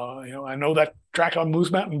 I know that tract on Moose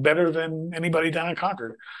Mountain better than anybody down in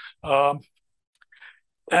Concord. But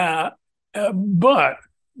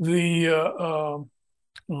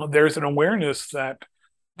there's an awareness that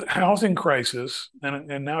the housing crisis,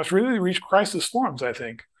 and now it's really reached crisis forms, I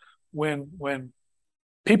think, when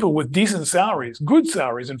people with decent salaries, good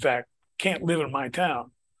salaries, in fact, can't live in my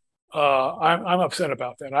town. I'm upset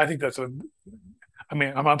about that. I think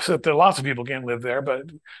I'm upset that lots of people can't live there, but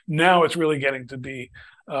now it's really getting to be,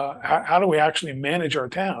 how do we actually manage our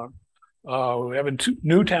town? We have a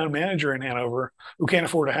new town manager in Hanover who can't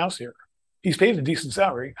afford a house here. He's paid a decent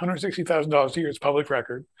salary, $160,000 a year. It's public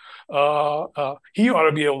record. He ought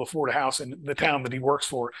to be able to afford a house in the town that he works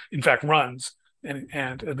for, in fact, runs. And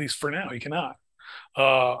at least for now, he cannot.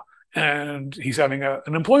 And he's having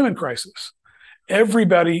an employment crisis.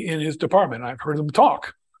 Everybody in his department, I've heard them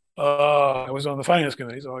talk. I was on the finance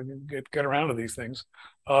committee, so I can get around to these things.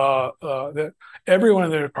 That everyone in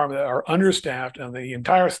their department are understaffed, and the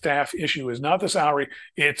entire staff issue is not the salary;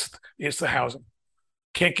 it's the housing.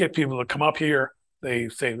 Can't get people to come up here. They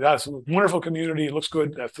say that's a wonderful community. It looks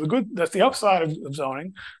good. That's the upside of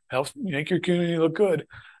zoning. Helps make your community look good.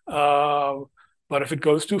 But if it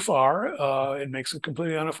goes too far, it makes it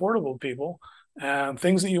completely unaffordable to people. And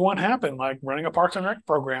things that you want happen, like running a Parks and Rec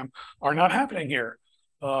program, are not happening here.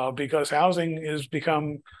 because housing has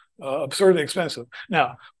become absurdly expensive.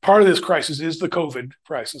 Now, part of this crisis is the COVID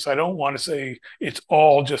crisis. I don't want to say it's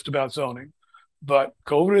all just about zoning, but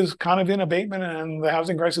COVID is kind of in abatement and the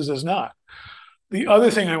housing crisis is not. The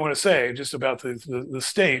other thing I want to say just about the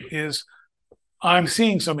state is I'm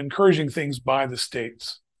seeing some encouraging things by the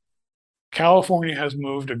states. California has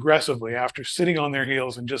moved aggressively after sitting on their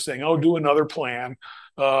heels and just saying, oh, do another plan.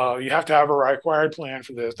 You have to have a required plan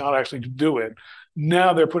for this, not actually to do it.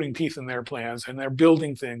 Now they're putting teeth in their plans and they're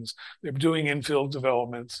building things. They're doing infill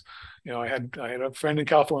developments. I had a friend in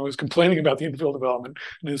California who was complaining about the infill development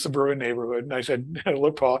in a suburban neighborhood. And I said,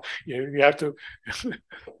 look, Paul, you have to,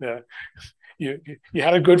 yeah, you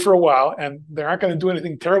had it good for a while and they're not going to do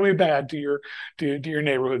anything terribly bad to your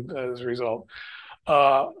neighborhood as a result.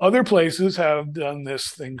 Other places have done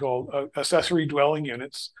this thing called accessory dwelling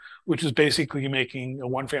units, which is basically making a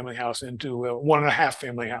one-family house into a 1.5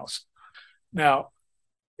 family house. Now,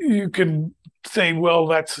 you can say, well,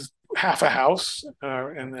 that's half a house,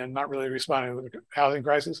 and then not really responding to the housing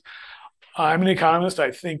crisis. I'm an economist.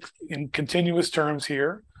 I think in continuous terms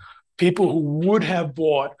here, people who would have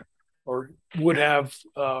bought or would have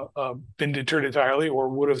been deterred entirely or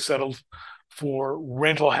would have settled for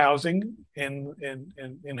rental housing in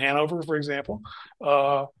Hanover, for example,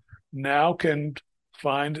 now can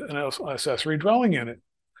find an accessory dwelling unit.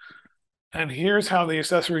 And here's how the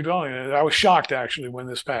accessory dwelling unit, I was shocked actually when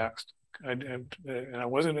this passed. And I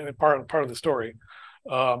wasn't a part of the story.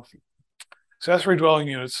 Accessory dwelling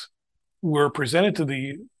units were presented to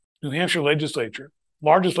the New Hampshire legislature,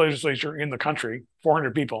 largest legislature in the country,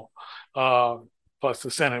 400 people, plus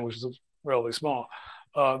the Senate, which is relatively small.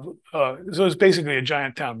 So it's basically a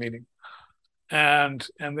giant town meeting. And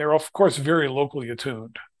they're, of course, very locally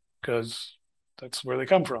attuned because that's where they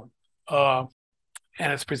come from.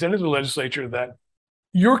 And it's presented to the legislature that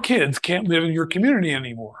your kids can't live in your community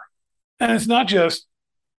anymore. And it's not just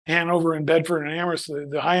Hanover and Bedford and Amherst,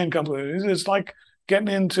 the high-income communities. It's like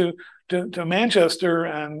getting into to Manchester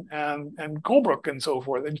and Colebrook and so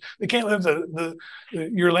forth. They can't live.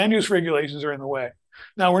 Your land use regulations are in the way.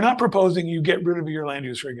 Now, we're not proposing you get rid of your land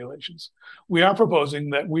use regulations. We are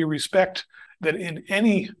proposing that we respect that in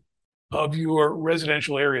any of your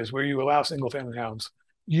residential areas where you allow single-family homes,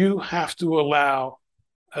 you have to allow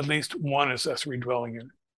at least one accessory dwelling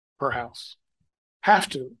unit per house. Have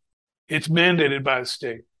to. It's mandated by the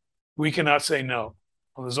state. We cannot say no.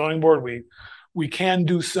 On the zoning board, we can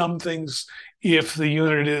do some things if the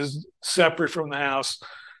unit is separate from the house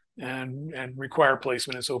and require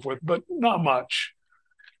placement and so forth, but not much.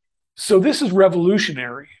 So this is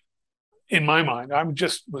revolutionary in my mind. I'm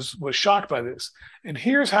just was shocked by this. And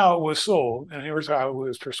here's how it was sold, and here's how it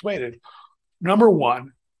was persuaded. Number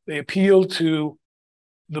one, they appealed to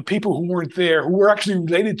the people who weren't there, who were actually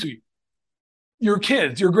related to you. Your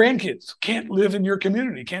kids, your grandkids can't live in your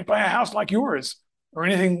community, can't buy a house like yours or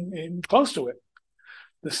anything close to it.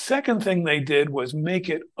 The second thing they did was make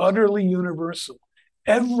it utterly universal.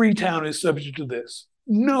 Every town is subject to this,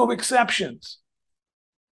 no exceptions.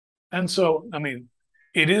 And so, I mean,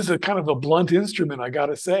 it is a kind of a blunt instrument, I got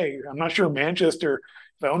to say. I'm not sure Manchester,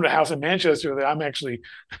 if I owned a house in Manchester, that I'm actually,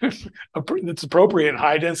 it's appropriate in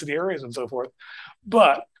high density areas and so forth.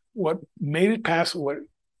 But what made it pass, I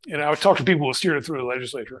would talk to people who steered it through the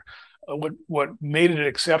legislature. What made it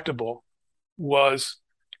acceptable was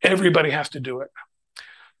everybody has to do it.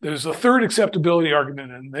 There's a third acceptability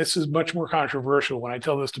argument, and this is much more controversial when I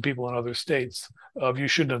tell this to people in other states of you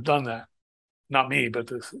shouldn't have done that. Not me, but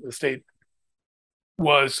the state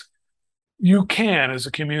was you can, as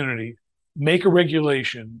a community, make a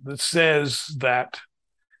regulation that says that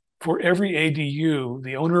for every ADU,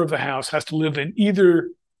 the owner of the house has to live in either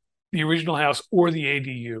the original house or the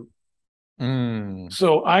ADU.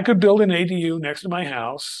 So I could build an ADU next to my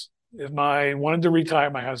house. If I wanted to retire,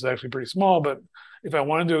 my house is actually pretty small, but if I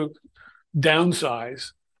wanted to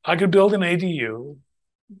downsize, I could build an ADU,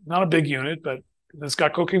 not a big unit, but it's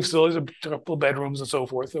got cooking facilities, a couple of bedrooms and so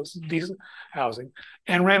forth. It's decent housing,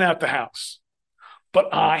 and rent out the house.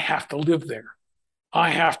 But I have to live there. I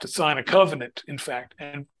have to sign a covenant, in fact,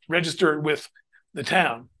 and register it with the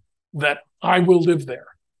town that I will live there.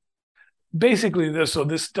 Basically,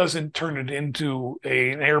 this doesn't turn it into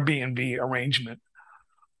an Airbnb arrangement,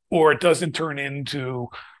 or it doesn't turn into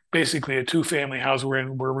basically a 2-family house where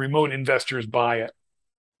remote investors buy it.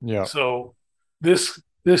 Yeah. So this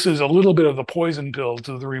is a little bit of the poison pill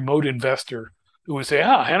to the remote investor who would say,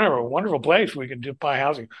 Hanover, a wonderful place. We can just buy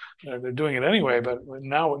housing. They're doing it anyway, but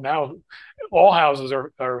now all houses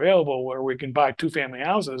are available where we can buy 2-family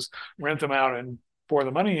houses, rent them out and pour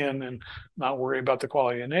the money in and not worry about the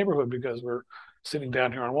quality of the neighborhood because we're sitting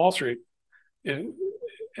down here on Wall Street.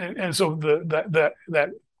 and so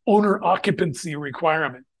that owner occupancy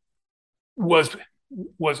requirement was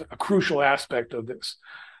a crucial aspect of this.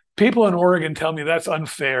 People in Oregon tell me that's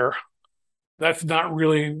unfair. That's not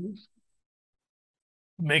really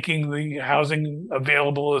making the housing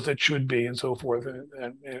available as it should be, and so forth.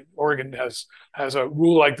 And Oregon has a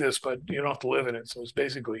rule like this, but you don't have to live in it. So it's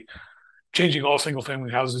basically changing all single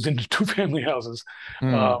family houses into 2-family houses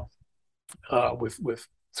with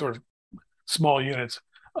sort of small units.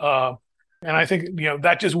 And I think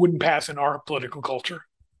that just wouldn't pass in our political culture.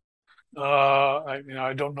 I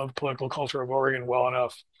don't know the political culture of Oregon well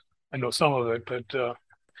enough. I know some of it, but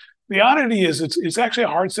the oddity is it's actually a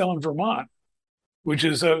hard sell in Vermont, which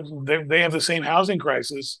is they have the same housing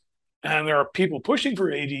crisis, and there are people pushing for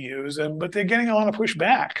ADUs, but they're getting a lot of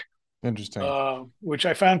pushback. Interesting. Which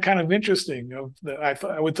I found kind of interesting.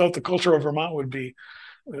 I would thought the culture of Vermont would be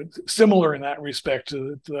similar in that respect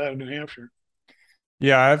to that of New Hampshire.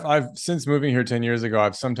 Yeah, I've since moving here 10 years ago,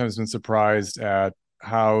 I've sometimes been surprised at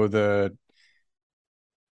how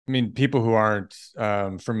people who aren't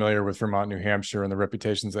familiar with Vermont, New Hampshire, and the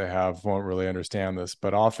reputations they have won't really understand this.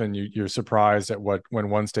 But often you're surprised at when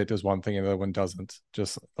one state does one thing and the other one doesn't,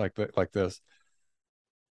 just like this.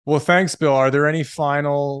 Well, thanks, Bill. Are there any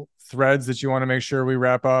final threads that you want to make sure we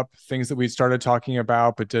wrap up? Things that we started talking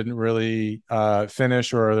about but didn't really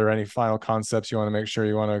finish, or are there any final concepts you want to make sure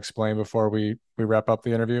you want to explain before we wrap up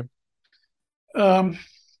the interview?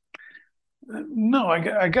 No,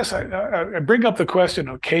 I guess I bring up the question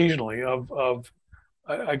occasionally of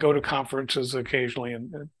I go to conferences occasionally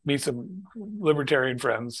and meet some libertarian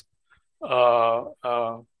friends, and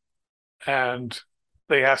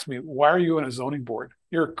they ask me, "Why are you in a zoning board?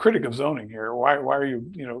 You're a critic of zoning here. Why are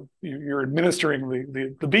you you're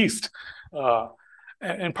administering the beast?"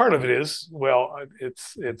 And part of it is, well,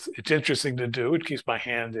 it's interesting to do. It keeps my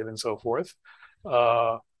hand in and so forth.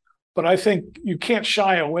 But I think you can't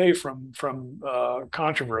shy away from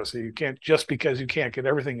controversy. You can't, just because you can't get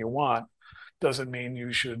everything you want doesn't mean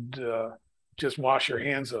you should just wash your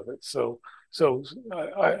hands of it. So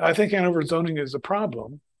I think Hanover zoning is a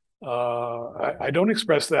problem. I don't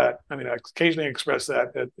express that. I mean, I occasionally express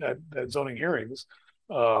that at zoning hearings,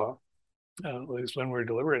 at least when we're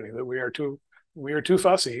deliberating, that we are too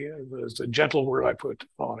fussy. It's a gentle word I put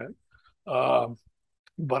on it.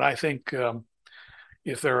 But I think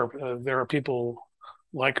if there are people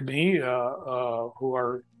like me who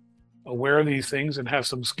are aware of these things and have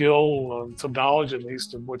some skill, some knowledge at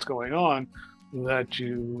least of what's going on, that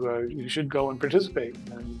you should go and participate,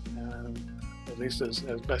 and at least as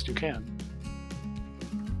best you can.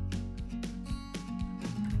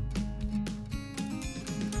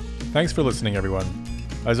 Thanks for listening, everyone.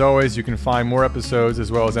 As always, you can find more episodes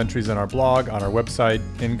as well as entries on our blog on our website,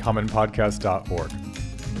 incommonpodcast.org.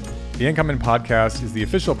 The In Common Podcast is the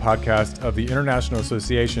official podcast of the International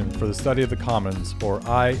Association for the Study of the Commons, or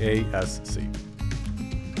IASC.